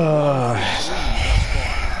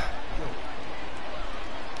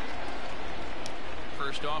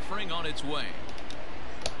First offering on its way.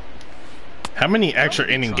 How many extra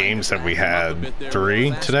inning games have we had?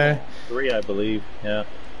 3 today? 3, I believe. Yeah.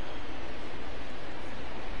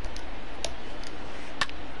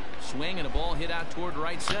 Swing and a ball hit out toward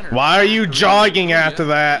right center. Why are you jogging after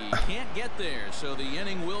that? Can't get there, so the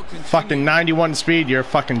inning will continue. Fucking 91 speed, you're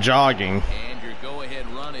fucking jogging. And your go-ahead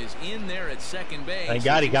run is in there at second base. Thank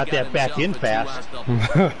God he got that back in fast. Gary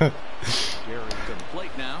to the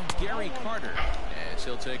plate now, Gary Carter. As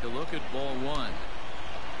he'll take a look at ball 1.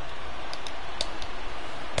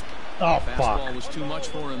 Oh, Fastball fuck. was too much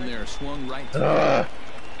for him there. Swung right to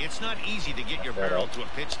It's not easy to get your barrel to a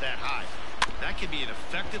pitch that high. That can be an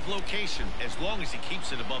effective location as long as he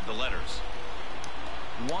keeps it above the letters.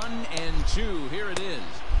 1 and 2. Here it is.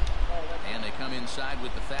 And they come inside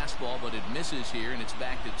with the fastball, but it misses here, and it's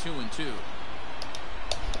back to 2 and 2.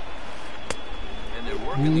 And they're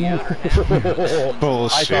working the outer half.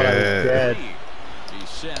 Bullshit. I thought I was dead. He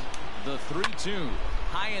set the 3-2.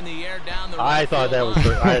 High in the air down the right I thought that was.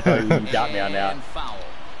 I thought you got me on that. And foul.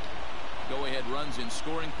 Go-ahead runs in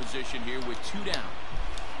scoring position here with 2 down.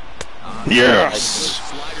 Yes.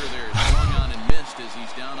 Slider there swung on and missed as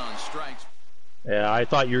he's down on strikes. Yeah, I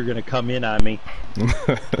thought you were going to come in on me.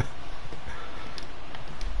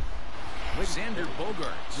 Xander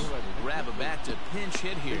Bogaerts will grab a bat to pinch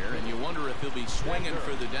hit here, and you wonder if he'll be swinging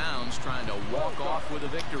for the downs, trying to walk off with a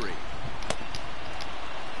victory.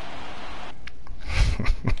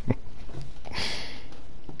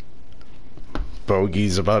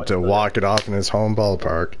 Bogey's about to walk it off in his home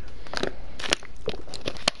ballpark.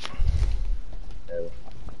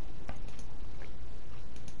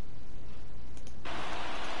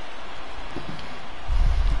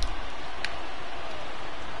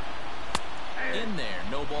 In there,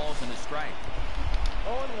 no balls and a strike.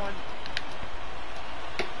 0-1.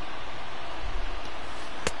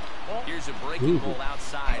 Here's a breaking ball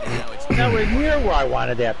outside, and now it's Nowhere near where I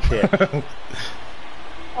wanted that pitch.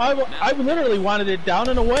 I literally wanted it down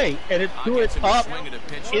and away, and it threw it up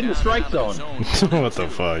in the strike zone. What the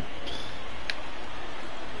fuck?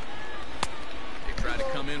 They try to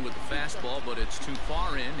come in with the fastball, but it's too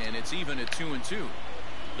far in, and it's even at 2 and 2.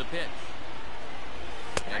 The pitch.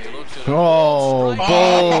 And he looks at Oh,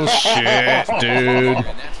 bullshit, dude.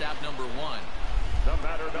 And that's out number 1. The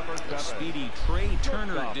batter, number 7. Speedy Trey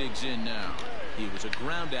Turner digs in now. He was a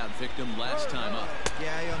ground out victim last time up.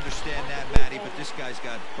 Yeah, I understand that, Matty, but this guy's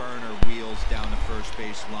got burner wheels down the first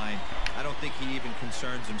base line. I don't think he even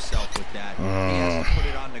concerns himself with that. He has to put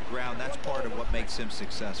it on the ground. That's part of what makes him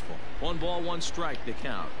successful. 1 ball, 1 strike to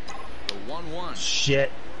count. The 1-1.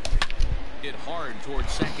 Shit. Hit hard towards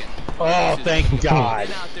second. Oh, thank God.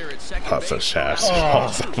 Out there at second That's a base. shaft.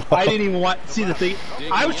 Oh, I didn't even want see the thing.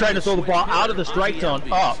 I was trying to throw the ball out of the strike zone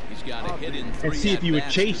up He's got a hit in 3 and see if you would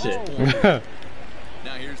at-bats chase to it. this point.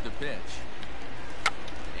 Now here's the pitch.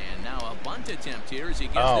 And now a bunt attempt here as he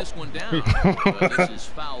gets this one down. But this is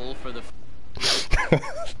foul for the...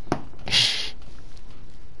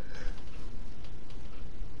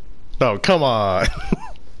 Oh, come on.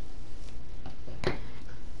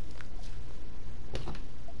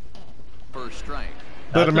 First strike.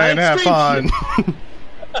 Let a man have fun.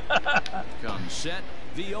 Comes set,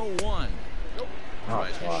 the 0-1.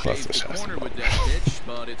 Tries to That's shave the the chassis. corner with that pitch,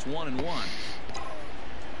 but it's 1-1.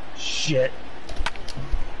 Shit.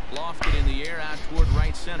 Lofted in the air out toward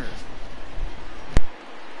right center.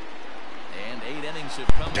 And 8 innings have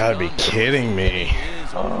come. Gotta be kidding me.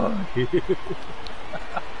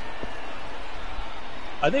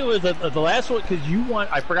 I think it was the last one because you won.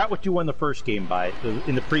 I forgot what you won the first game by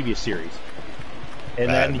in the previous series.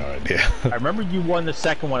 And I have then no idea. I remember you won the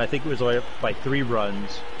second one. I think it was by 3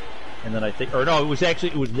 runs. And then I think, or no, it was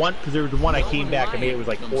one because there was one I came back and made it was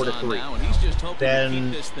like 4-3.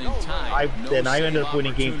 Then I ended up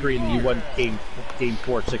winning game 3, and then you won game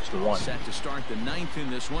 4 6-1. Set to start the 9th in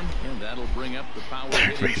this one, and that'll bring up the power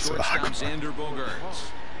hitting shortstop Xander Bogaerts.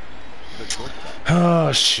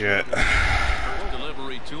 Oh shit. First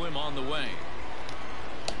delivery to him on the way.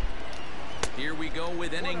 Here we go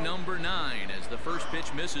with inning number 9 as the first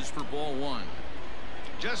pitch misses for ball 1.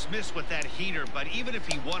 Just missed with that heater, but even if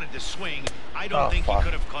he wanted to swing, I don't think he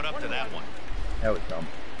could have caught up to that one. That was dumb.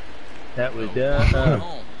 That was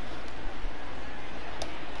Home.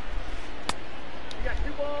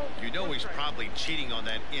 You know he's probably cheating on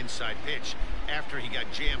that inside pitch after he got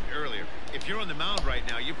jammed earlier. If you're on the mound right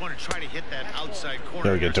now, you want to try to hit that outside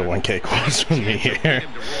corner. He'll get to 1K quotes from me here.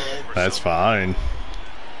 That's fine.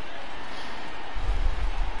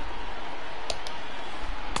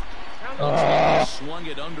 Swung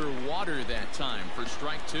it underwater that time for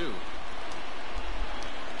strike 2.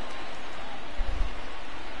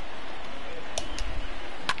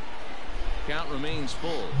 Count remains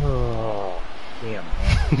full. Oh, damn.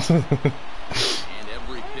 And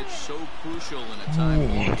every pitch so crucial in a time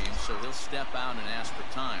ball game, so he'll step out and ask for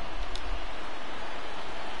time.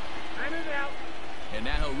 And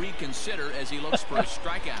now he'll reconsider as he looks for a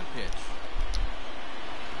strikeout pitch.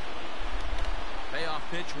 Payoff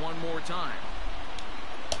pitch one more time.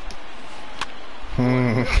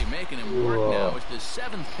 Really making him work now as the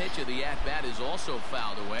 7th pitch of the at-bat is also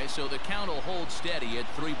fouled away, so the count will hold steady at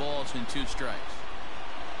 3 balls and 2 strikes.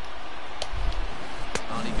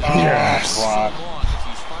 Yes. So long as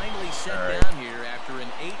he's finally set down here after an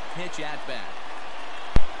 8-pitch at-bat.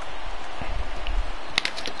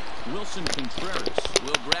 Wilson Contreras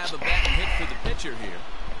will grab a bat and hit for the pitcher here.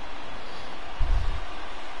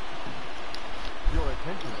 Your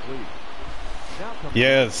attention, please.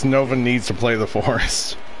 Yes, Nova needs to play the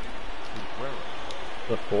Forest.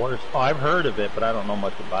 The Forest? Oh, I've heard of it, but I don't know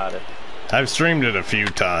much about it. I've streamed it a few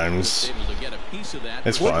times. Able to get a piece of that.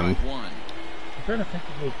 It's fun.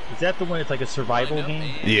 Is that the one? It's like a survival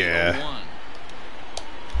game? Yeah.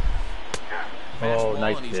 Oh,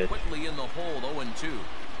 nice pitch. pitch. Quickly in the hole, 0-2.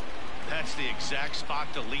 That's the exact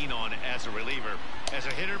spot to lean on as a reliever. As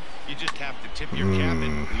a hitter, you just have to tip your cap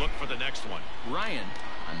and look for the next one. Ryan,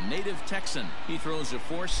 a native Texan. He throws a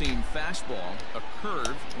 4-seam fastball, a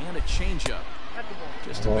curve, and a changeup.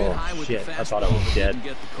 Just a bit high with the fastball. I thought I was dead. Didn't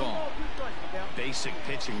get the call. Basic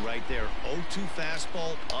pitching right there. 0-2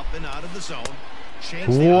 fastball up and out of the zone.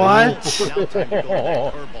 What?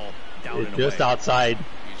 It's just outside.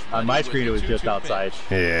 On my screen, it was just outside.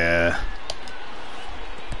 Yeah.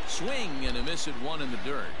 Swing and a miss at 1 in the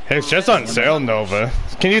dirt. Hey, it's just on sale, Nova.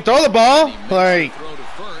 Can you throw the ball? Like,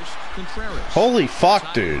 holy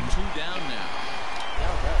fuck, dude. 2 down now.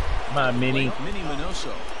 Come on, Mini. Mini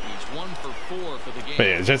Minoso. He's 1 for 4 for the game. But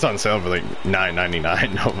yeah, it's just on sale for like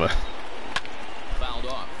 $9.99, Nova. Fouled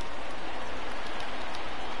off.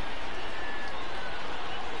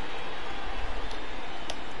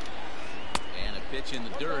 And a pitch in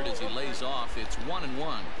the dirt as he lays off. It's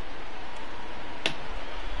 1-1.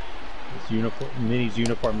 His uniform, Mini's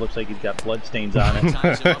uniform looks like he's got blood stains on it.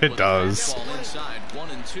 It does. Inside,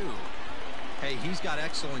 1-2. Hey, he's got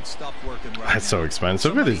excellent stuff working right That's so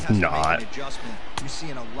expensive. It is not. You're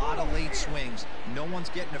seeing a lot of late swings. No one's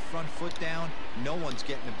getting the front foot down. No one's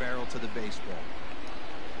getting the barrel to the baseball.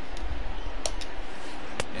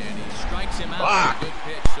 And he strikes him out with a good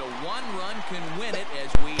pitch. So 1 run can win it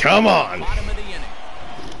as we come on. Bottom of the inning.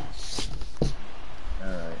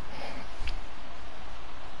 All right.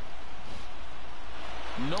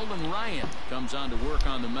 Nolan Ryan comes on to work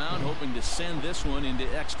on the mound, hoping to send this one into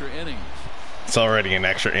extra innings. It's already in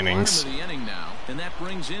extra innings. Bottom of the inning now, and that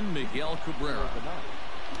brings in Miguel Cabrera.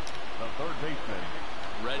 The third baseman.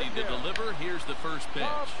 Ready to deliver. Here's the first pitch.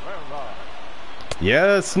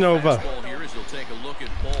 Yes, Nova. Fastball here as he'll take a look at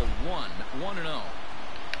ball 1, 1-0.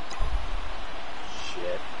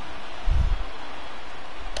 Shit.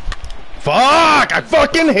 Fuck! I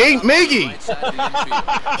fucking hate Miggy!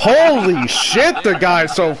 Holy shit, the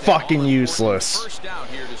guy's so fucking useless. First out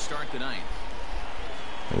here to start the ninth.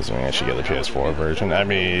 I should get the PS4 version. I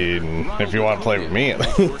mean, if you want to play with me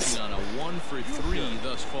at least. On a 1 for 3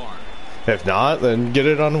 thus far. If not, then get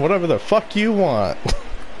it on whatever the fuck you want.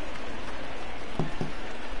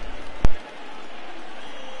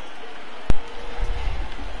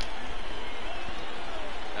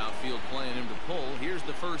 Outfield playing him to pull. Here's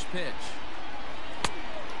the first pitch.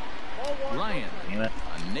 Ryan, a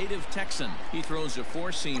native Texan. He throws a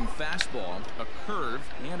 4-seam fastball, a curve,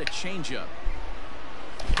 and a changeup.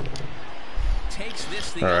 Takes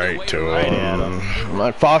this the other way to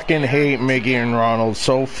I fucking hate Miggy and Ronald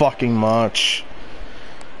so fucking much.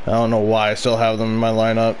 I don't know why I still have them in my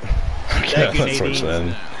lineup. Okay, let's switch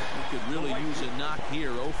then. Could really use a knock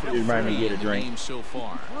here. 0 for 3 in the game so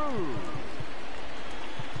far.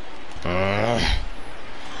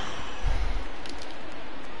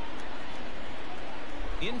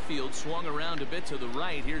 Infield swung around a bit to the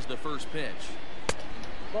right. Here's the first pitch.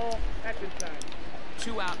 Ball, action time.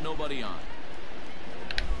 2 out, nobody on.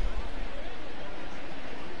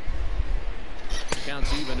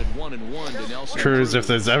 Counts even at 1-1 to Nelson Cruz, if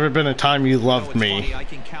there's ever been a time you loved me,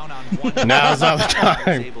 now's not the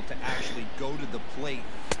time. Able to actually go to the plate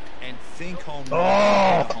and think home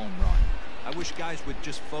run is a home run. I wish guys would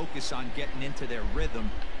just focus on getting into their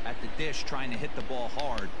rhythm at the dish, trying to hit the ball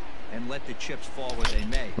hard, and let the chips fall where they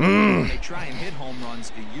may. When they try and hit home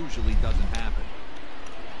runs, it usually doesn't happen.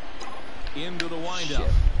 Into the windup.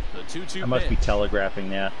 The 2-2 I must be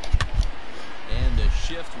telegraphing that. And the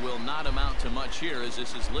shift will not amount to much here as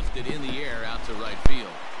this is lifted in the air out to right field.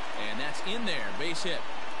 And that's in there. Base hit.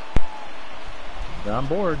 He's on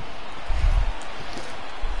board.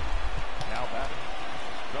 Now batting,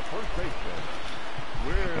 the first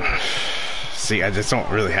baseman. See, I just don't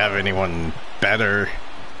really have anyone better.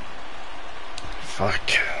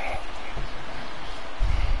 Fuck.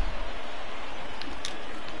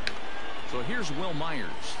 So here's Will Myers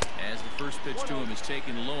as the first pitch to him is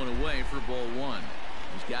taken low and away for ball one.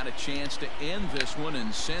 He's got a chance to end this one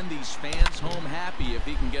and send these fans home happy if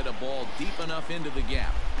he can get a ball deep enough into the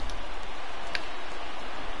gap.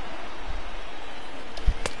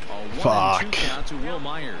 A 1-2 count to Will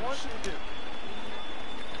Myers.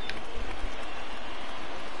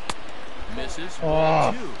 Misses.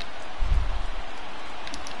 Oh.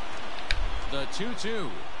 The 2-2.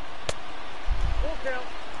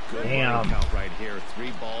 Good running count right here.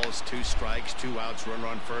 3 balls, 2 strikes, 2 outs,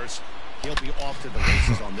 run first. He'll be off to the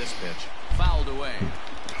races on this pitch. Fouled away.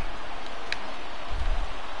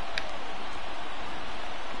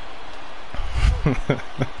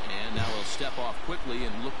 And now he'll step off quickly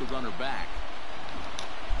and look the runner back.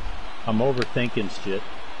 I'm overthinking shit.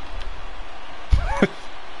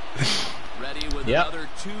 Ready with another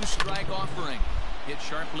 2-strike offering. Hit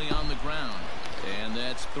sharply on the ground. And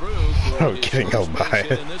that's through. Oh, getting held by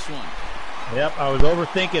it. In this one. Yep, I was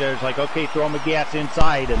overthinking it. I was like, okay, throw him a gas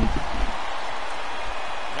inside. And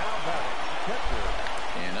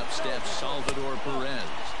up steps Salvador Perez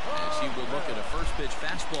as he will look at a first pitch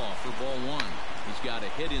fastball for ball one. He's got a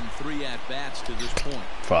hit in 3 at-bats to this point.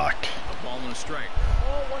 Fuck. A ball and a strike.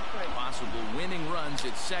 Possible winning runs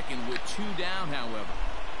at second with 2 down, however.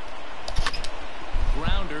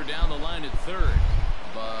 Grounder down the line at third.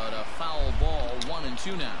 But a foul ball,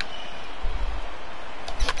 1-2 now.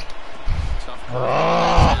 Tough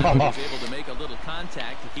call. He's able to make a little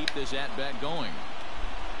contact to keep this at-bat going.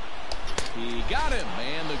 He got him,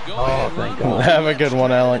 and the go-ahead run. God. Have a good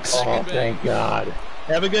one, Alex. Oh, thank God.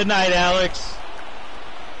 Have a good night, Alex.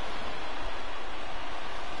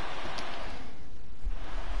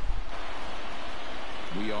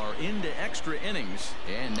 We are into extra innings,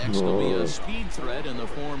 and next will be a speed threat in the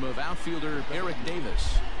form of outfielder Eric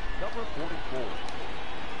Davis. Number 44.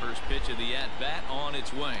 First pitch of the at-bat on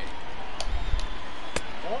its way.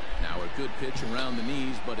 Now a good pitch around the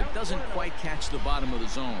knees, but it doesn't quite catch the bottom of the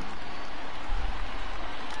zone.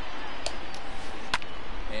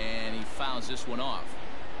 And he fouls this one off.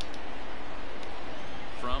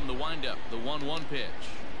 From the windup, the 1-1 pitch.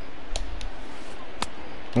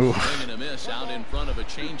 Swing and a miss out in front of a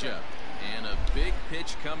changeup. And a big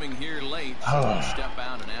pitch coming here late, so he'll step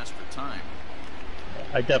out and ask for time.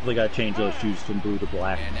 I definitely got to change those shoes from blue to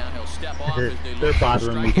black. And now he'll step off as they They're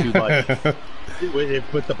bothering me too much.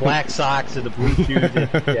 with the black socks and the blue shoes,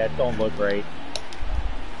 it don't look great.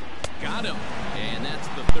 Got him. And that's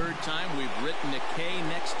the 3rd time we've written a K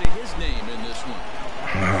next to his name in this one.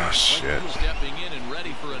 Oh, shit. Stepping in and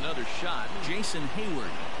ready for another shot, Jason Hayward.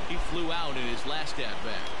 He flew out in his last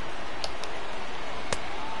at-bat.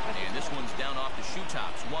 And this one's down off the shoe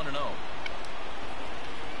tops, 1-0.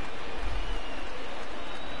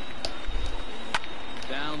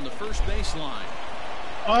 Down the first baseline.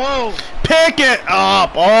 Oh! Pick it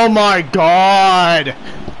up! Oh my God!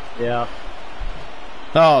 Yeah.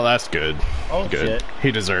 Oh, that's good. Oh, good. Shit.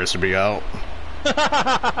 He deserves to be out.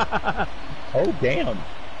 Oh, damn.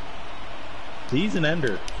 Season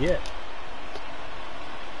ender. Shit.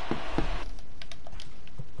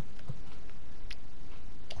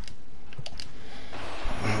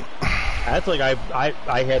 That's like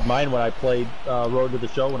I had mine when I played Road to the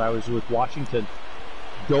Show when I was with Washington.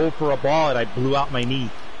 Go for a ball and I blew out my knee.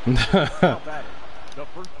 The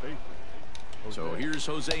first baseman. So here's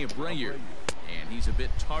Jose Abreu. And he's a bit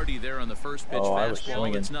tardy there on the first pitch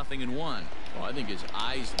fastball. It's 0-1. Oh, I think his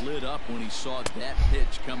eyes lit up when he saw that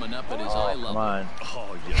pitch coming up at his eye level. Come on.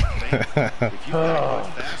 Oh, you think? If you got a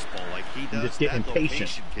fastball like he does, just get that impatient.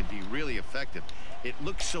 location can be really effective. It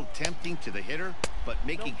looks so tempting to the hitter, but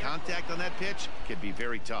making contact on that pitch can be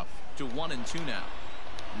very tough. To 1-2 now.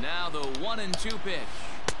 Now the 1-2 pitch.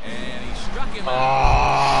 And he struck him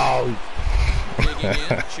out. Oh. Digging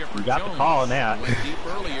in, Chipper You got Jones the call on that. went deep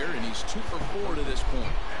earlier, and he's 2 for 4 to this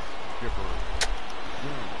point.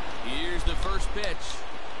 Here's the first pitch.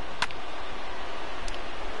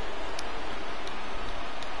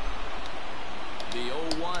 The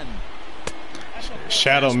 0-1.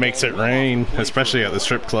 Shadow makes it rain, especially at the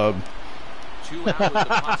strip club. 2 out with the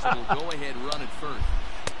possible go-ahead run at first.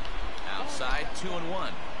 Outside, 2-1.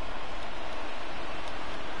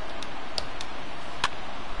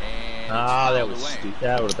 That was stupid.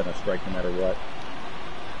 That would have been a strike no matter what.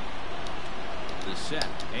 The set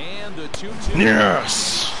and the 2-2.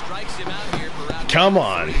 Yes. Strikes him out here for out. Come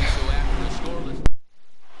on. So after a scoreless.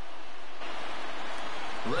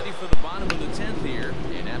 Ready for the bottom of the 10th here,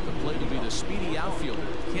 and at the plate will be the speedy outfielder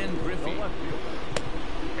Ken Griffey.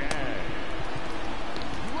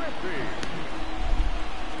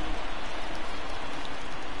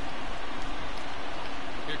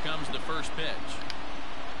 Here comes the first pitch.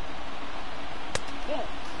 Ball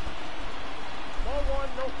 1,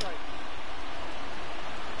 no strike.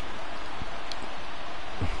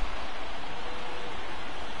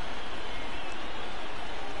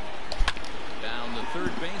 Down the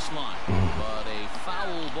third baseline, but a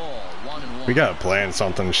foul ball, 1-1. We gotta plan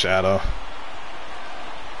something, Shadow.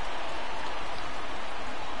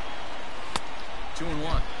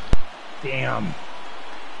 2-1. Damn.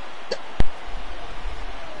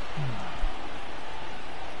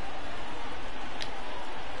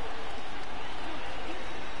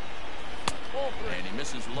 And he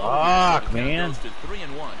misses low. Fuck, here, so the count man. goes to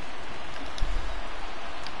 3-1.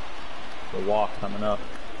 The walk coming up.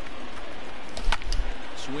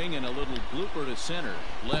 Swing and a little blooper to center.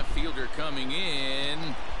 Left fielder coming in,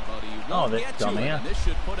 but he won't that's get to dumb, it. man. And this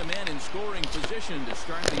should put him in scoring position to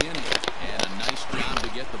start the inning. And a nice job to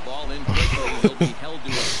get the ball in quickly. He'll be held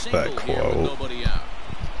to a single here with nobody out.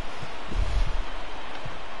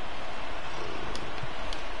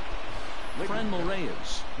 Frenmel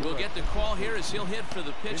Reyes will get the call here as he'll hit for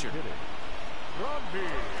the pitcher.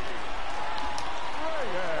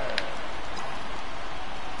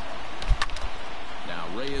 Now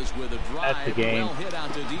Reyes with a drive, That's the game. well hit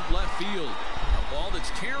out to deep left field. A ball that's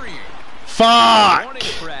carrying. Fuck! Warning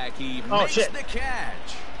track, he Oh, makes shit. the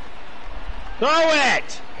catch. Throw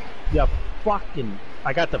it! Yeah, fucking.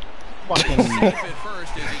 I got the fucking. Safe at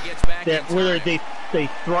first as he gets back that in where time. they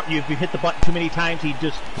throw you if you hit the button too many times, he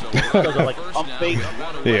just does a like pump fake.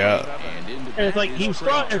 Yeah. And it's like he's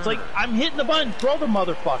throwing. It's like I'm hitting the button. Throw the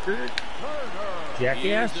motherfucker. Here's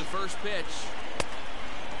Jackass. the first pitch.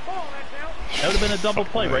 That would have been a double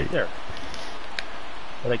play right there.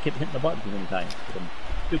 But I kept hitting the button too many times. I'm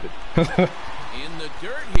stupid. In the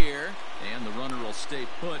dirt here, and the runner will stay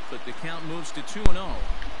put, but the count moves to 2-0.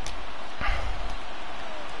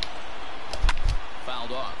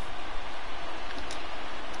 Fouled off.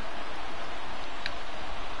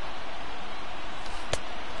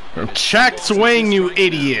 Check swing, you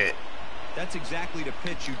idiot. That's exactly the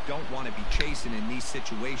pitch you don't want to be chasing in these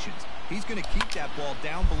situations. He's going to keep that ball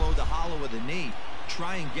down below the hollow of the knee,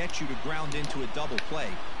 try and get you to ground into a double play.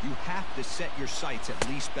 You have to set your sights at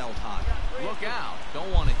least belt high. Look out.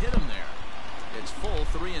 Don't want to hit him there. It's full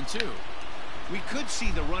 3-2. We could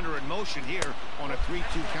see the runner in motion here on a 3-2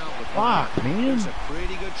 count with Fuck, man. There's a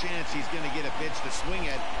pretty good chance he's going to get a pitch to swing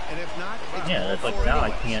at, and if not, it's Yeah, ball that's like four now I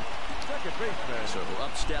anyways. can't. So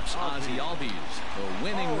up steps Ozzie Albies. The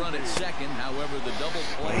winning run at second, however, the double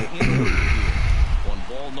play in here. 1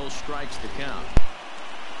 ball, no strikes to count.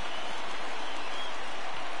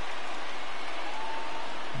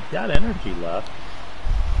 Got energy left.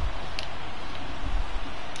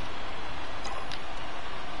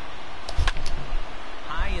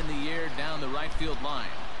 High in the air down the right field line.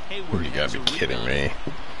 Hayward You has gotta be a kidding rebound. me.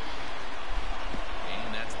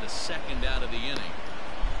 And that's the second out of the inning.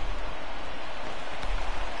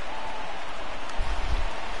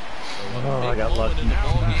 Oh, I Big got moment lucky. in the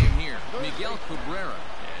ball game here. Miguel Cabrera,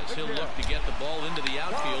 as he'll look to get the ball into the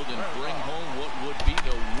outfield and bring home what would be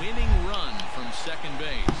the winning run from second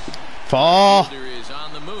base. Fall. Fielder is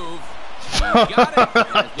on the move. He got it.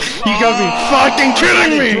 You gotta be fucking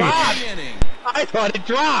kidding me! I thought it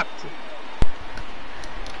dropped.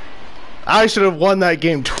 I should have won that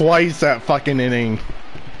game twice that fucking inning.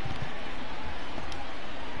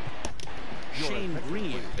 Shane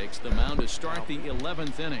Green takes the mound to start the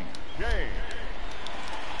 11th inning.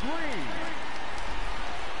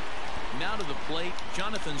 Now to the plate,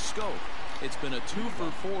 Jonathan Scope. It's been a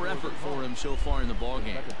 2-for-4 effort for him so far in the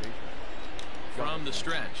ballgame. From the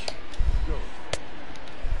stretch.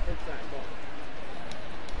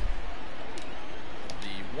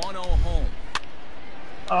 The 1-0 home.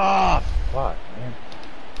 Oh, fuck, man.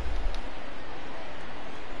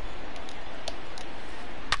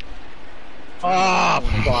 Oh,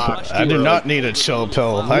 fuck. I do not need a chill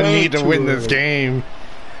pill. I need to win this game.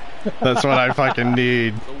 That's what I fucking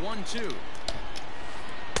need. The 1-2 is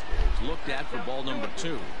looked at for ball number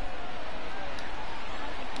 2.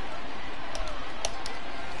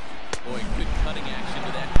 Boy, good cutting action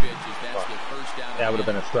to that pitch as that's the first out. That would have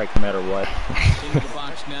been a strike no matter what. Into the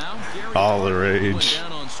box now. All the rage. Went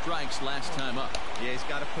down on strikes last time up. Yeah, he's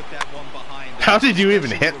got to put that one behind. How did you even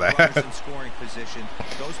hit that? Scoring position.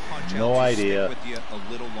 Those punch No idea. With you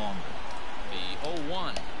a little longer. The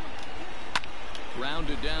 0-1.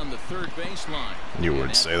 Rounded down the third baseline. You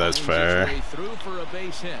would say that's fair. Through for a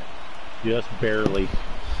base hit. Just barely.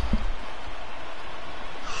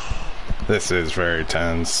 This is very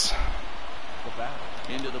tense.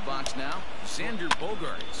 Into the box now. Xander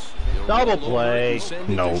Bogaerts. Double play.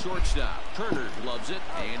 Nope. Turner loves it.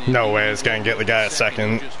 No way it's gonna get the guy a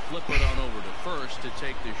second. Just flip it on over to first to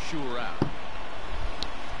take the sure out.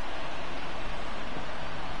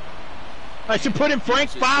 I should put in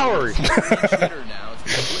Frank Bowers. Now it's the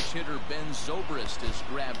switch hitter Ben Zobrist has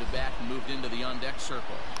grabbed it back and moved into the on-deck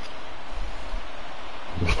circle.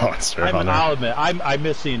 Monster I'll Hunter. admit, I'm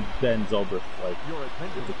missing Ben Zobrist. Like,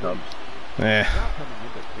 the Cubs. Eh.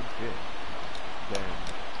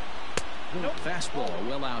 Fastball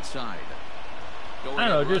well outside. I don't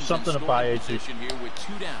know, just something about it. Position here with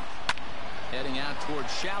 2 down. Heading out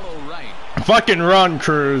towards shallow right. Fucking run,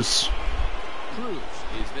 Cruz. Cruz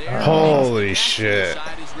is there. Holy shit.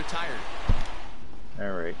 Side is retired.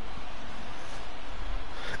 All right.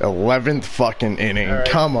 11th fucking inning. All right.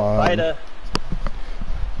 Come on. Vida.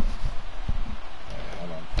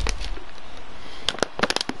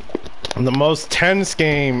 The most tense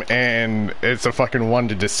game, and it's a fucking one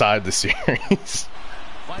to decide the series.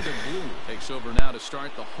 Vida Blue takes over now to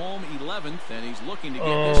start the home 11th, and he's looking to get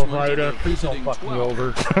this one to the Please don't visiting fuck me 12th.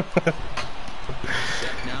 over.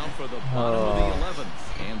 Set now for the bottom of the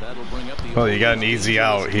 11th, and that'll bring up the. Well, you got an easy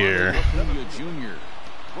out here.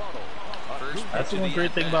 That's the one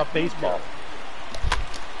great thing about baseball.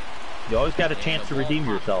 You always got a chance to redeem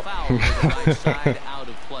yourself.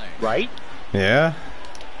 Right? Yeah.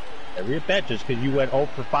 Every at bat, just because you went 0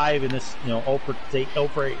 for 5 in this, 0 for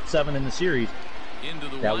 7 in the series.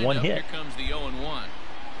 That one hit. Here comes the 0-1.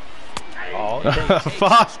 Oh,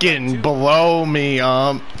 Fucking blow me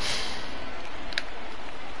up.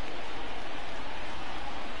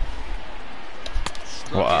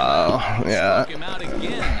 Wow. Yeah. Struck him out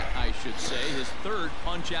again, I should say. His third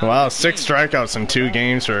punch out. Wow, 6 strikeouts in 2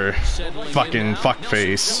 games for fucking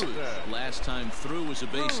fuckface. Last time through was a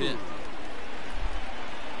base hit.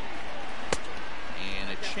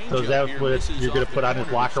 so is that what you're going to put on his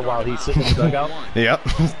locker while he's sitting in the dugout? Yep.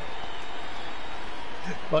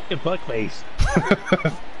 Fucking fuckface.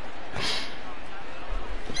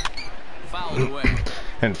 Fouled away.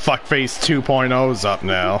 And fuckface 2.0's up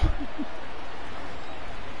now.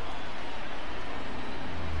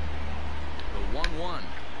 The 1-1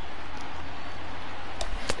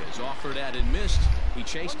 is offered at and missed. He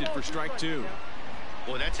chased it for strike 2.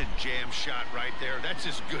 Boy, that's a jam shot right there. That's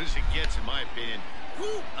as good as it gets, in my opinion.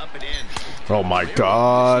 Up and in. Oh my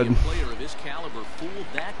god. Player of his caliber fooled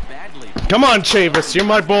that badly. Come on, Chavis, you're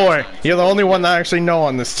my boy. You're the only one that I actually know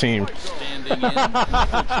on this team. Standing in,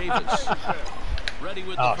 Michael Chavis. Ready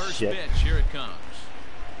with the first pitch. Here it comes.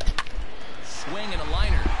 Swing and a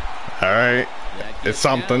liner. Alright. It's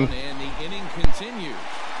something. And the inning continues.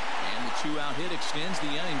 And the 2-out hit extends the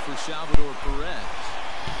inning for Salvador Perez.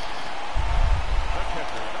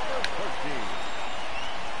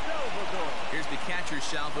 Here's the catcher,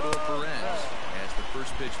 Salvador Perez, as the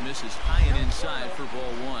first pitch misses high and inside for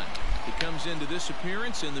ball 1. He comes into this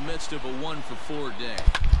appearance in the midst of a 1-for-4 day.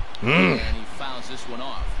 And he fouls this one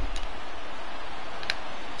off.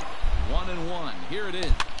 1-1. Here it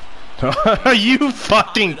is. Are you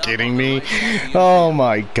fucking kidding me? Oh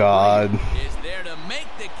my god. Is there to make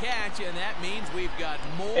the catch, and that means we've got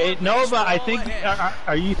more. Hey, no, but I think,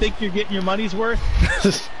 are you think you're getting your money's worth?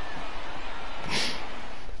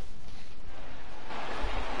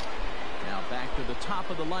 To the top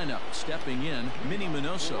of the lineup, stepping in, Minnie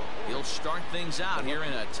Minoso. He'll start things out here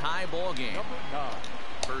in a tie ball game.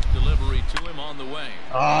 First delivery to him on the way.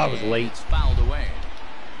 Oh, it was late. It's fouled away.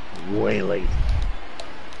 Way late.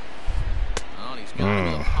 Oh, he's got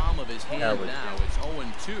it in the palm of his hand now. It's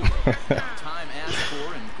 0-2. Time asked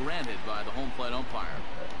for and granted by the home plate umpire.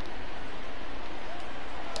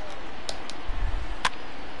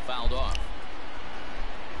 Fouled off.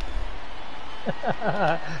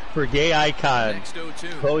 For gay icon, Next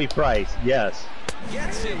 0-2. Chloe Price, yes.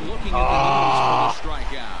 Gets him looking at the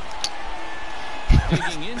strikeout.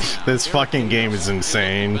 Digging in now. This fucking game is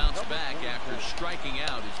insane. Bounce back after striking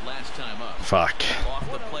out his last time up. Fuck.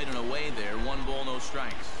 Off the plate and away there. 1 ball, no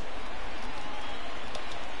strikes.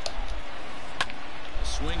 A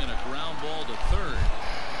swing and a ground ball to third.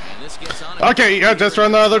 And this gets on. Okay, yeah, just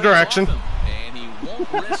run the other direction. And he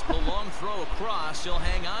Won't risk the long throw across. He'll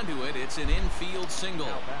hang on to it. It's an infield single.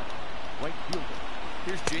 Right fielder.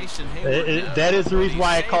 Here's Jason Hayward. That is the reason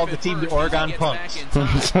why I called the team the Oregon Punks.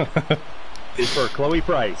 It's for Chloe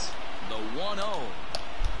Price. The 1-0.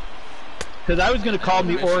 Because I was going to call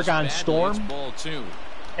them the Oregon Storm.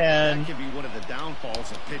 And that can be one of the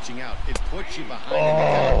downfalls of pitching out. It puts you behind.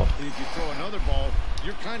 And if you throw another ball,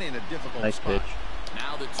 you're kind of in a difficult spot. Pitch.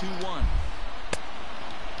 Now the 2-1.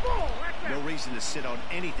 No reason to sit on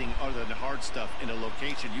anything other than hard stuff in a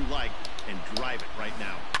location you like and drive it right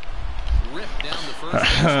now. Ripped down the first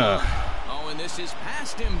baseline. Oh, and this is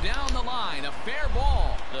past him down the line. A fair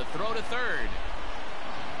ball. The throw to third.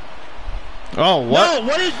 Oh, what? No,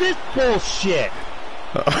 what is this bullshit?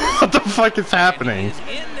 What the fuck is happening? Is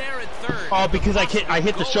in there at third. Oh, because I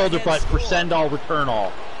hit the shoulder button for send all, return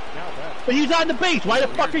all. But he's on the base. Why the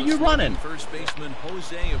fuck are you running? First baseman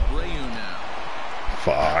Jose Abreu now.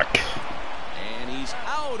 Fuck. And he's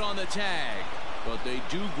out on the tag. But they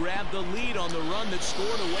do grab the lead on the run that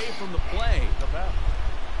scored away from the play.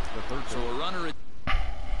 So a runner at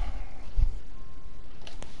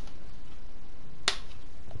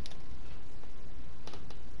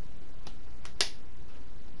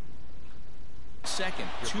second.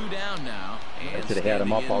 2 down now. And I should have had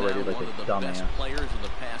him up already like one a of the dumbass. best players of the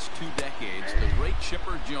past 2 decades, the great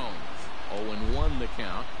Chipper Jones. 0-1 the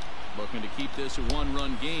count. Looking to keep this a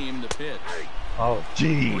 1-run game. The pitch. Oh,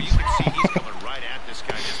 jeez. Well, you can see he's coming right at this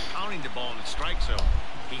guy, just pounding the ball in the strike zone.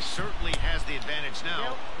 He certainly has the advantage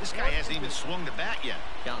now. This guy hasn't even swung the bat yet.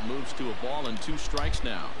 Count moves to a ball and 2 strikes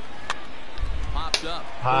now. Popped up.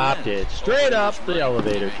 Popped it straight up the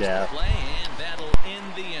elevator shaft. Play, and that'll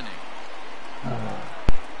end the inning.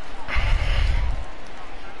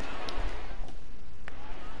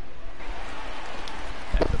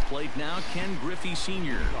 At the plate now, Ken Griffey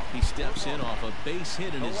Sr. He steps in off a base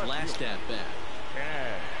hit in his last at-bat.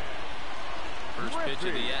 First pitch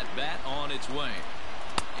of the at-bat on its way.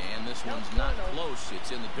 And this one's not close.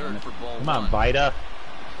 It's in the dirt for ball 1. Come on, Vida.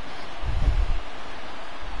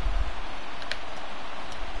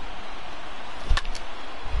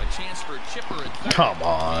 A chance for Chipper at third. Come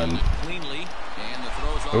on. Cleanly, and the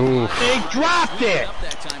throw's on. Ooh. They dropped it. Up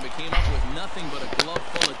that time, it came up with nothing but a glove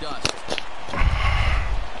full of dust.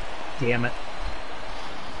 Damn it.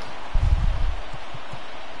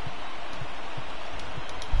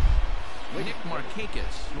 Nick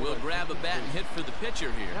Markakis will grab a bat and hit for the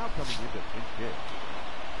pitcher here. Now coming into pinch hit.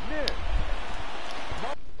 Nick.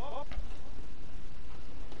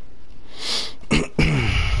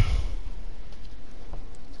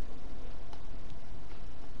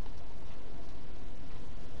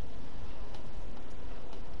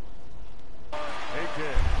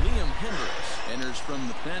 Liam Hendricks enters from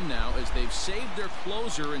the pen now as they've saved their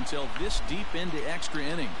closer until this deep into extra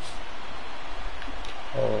innings.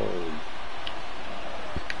 Oh.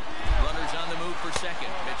 Runners on the move for second.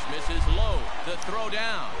 Pitch misses low. The throw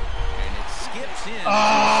down. And it skips in.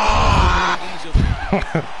 Easily.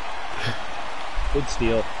 Good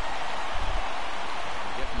steal.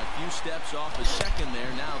 Getting a few steps off the second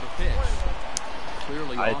there. Now the pitch.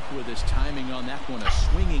 Clearly off with his timing on that one. A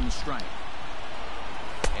swinging strike.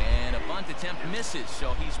 And a bunt attempt misses,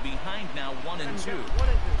 so he's behind now 1-2.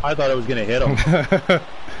 I thought I was going to hit him.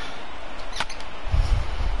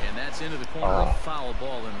 And that's into the corner. Foul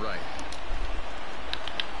ball and right.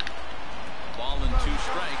 Ball and 2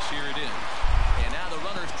 strikes. Here it is. And now the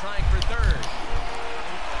runner's trying for third.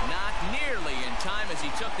 Not nearly in time as he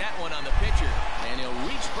took that one on the pitcher. And he'll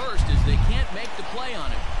reach first as they can't make the play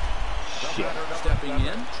on it. Shit. Stepping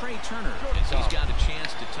in, Trey Turner, as he's got a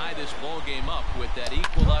chance to tie this ball game up with that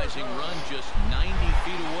equalizing run just 90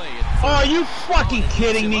 feet away. Oh, are you fucking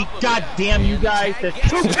kidding me? God damn you guys. There's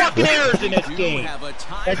 2 fucking errors in this game.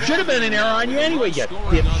 That should have been an error on you anyway, you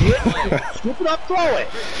dipshit. Scoop it up, throw it.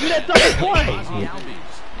 Do that double play.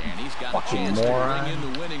 And he's got a chance to bring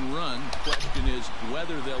in the winning run. Question is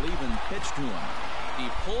whether they'll even pitch to him. He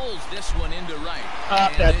pulls this one into right.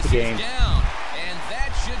 That's the game. Down, and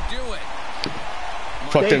that should do it.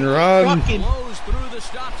 Fucking run. Blows through the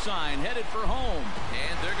stop sign, headed for home.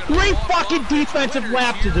 And they're gonna 3 fucking defensive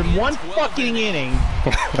lapses in 1 fucking inning.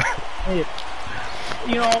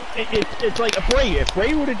 You know, it's like if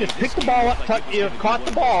Bray would have just picked the ball up, caught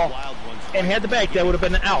the ball, and had the bag, that would have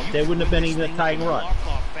been an out. That wouldn't have been even a tying run.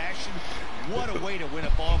 What a way to win a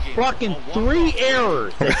ball game. Fucking 3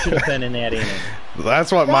 errors that should have been in that inning.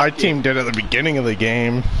 That's what my team did at the beginning of the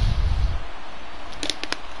game.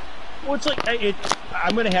 Well, it's like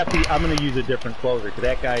I'm gonna use a different closer because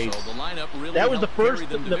that guy. That was the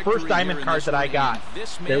first diamond card that I got.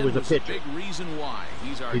 There was a pitcher. Big reason why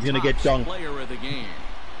he's gonna get dunked. Player of the game.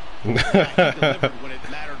 He delivered when it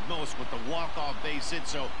mattered most with the walk-off base hit,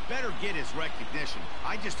 so better get his recognition.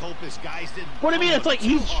 I just hope his guys didn't. What I mean, it's like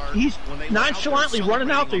he's nonchalantly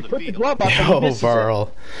running out there. He put the glove up. Oh,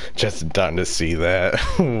 Varl, just done to see that.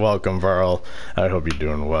 Welcome, Varl. I hope you're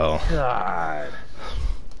doing well. God.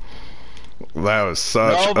 That was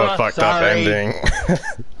such a fucked up ending.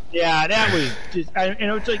 Yeah, that was just.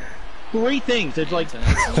 It's like 3 things. It's like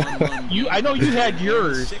I know you had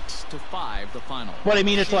yours. 6-5 the final. But I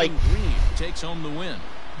mean, it's like takes home the win.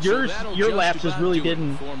 Your lapses really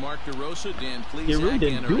didn't. They really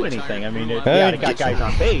didn't do anything. I mean, it got guys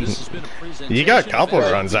on base. You got a couple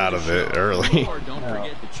of runs out of it early. Don't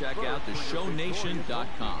forget to check out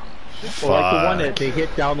theshownation.com. Well, like the one that they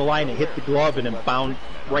hit down the line and hit the glove and then bound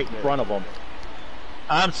right in front of them.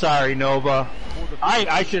 I'm sorry, Nova.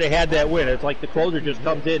 I should have had that win. It's like the closer just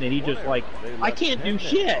comes in and he just like, I can't do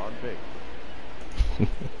shit.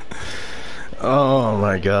 Oh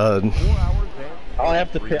my God. I'll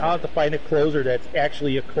have to find a closer that's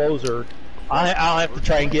actually a closer. I'll have to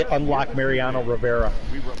try and unlock Mariano Rivera.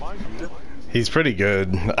 He's pretty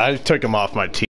good. I took him off my team.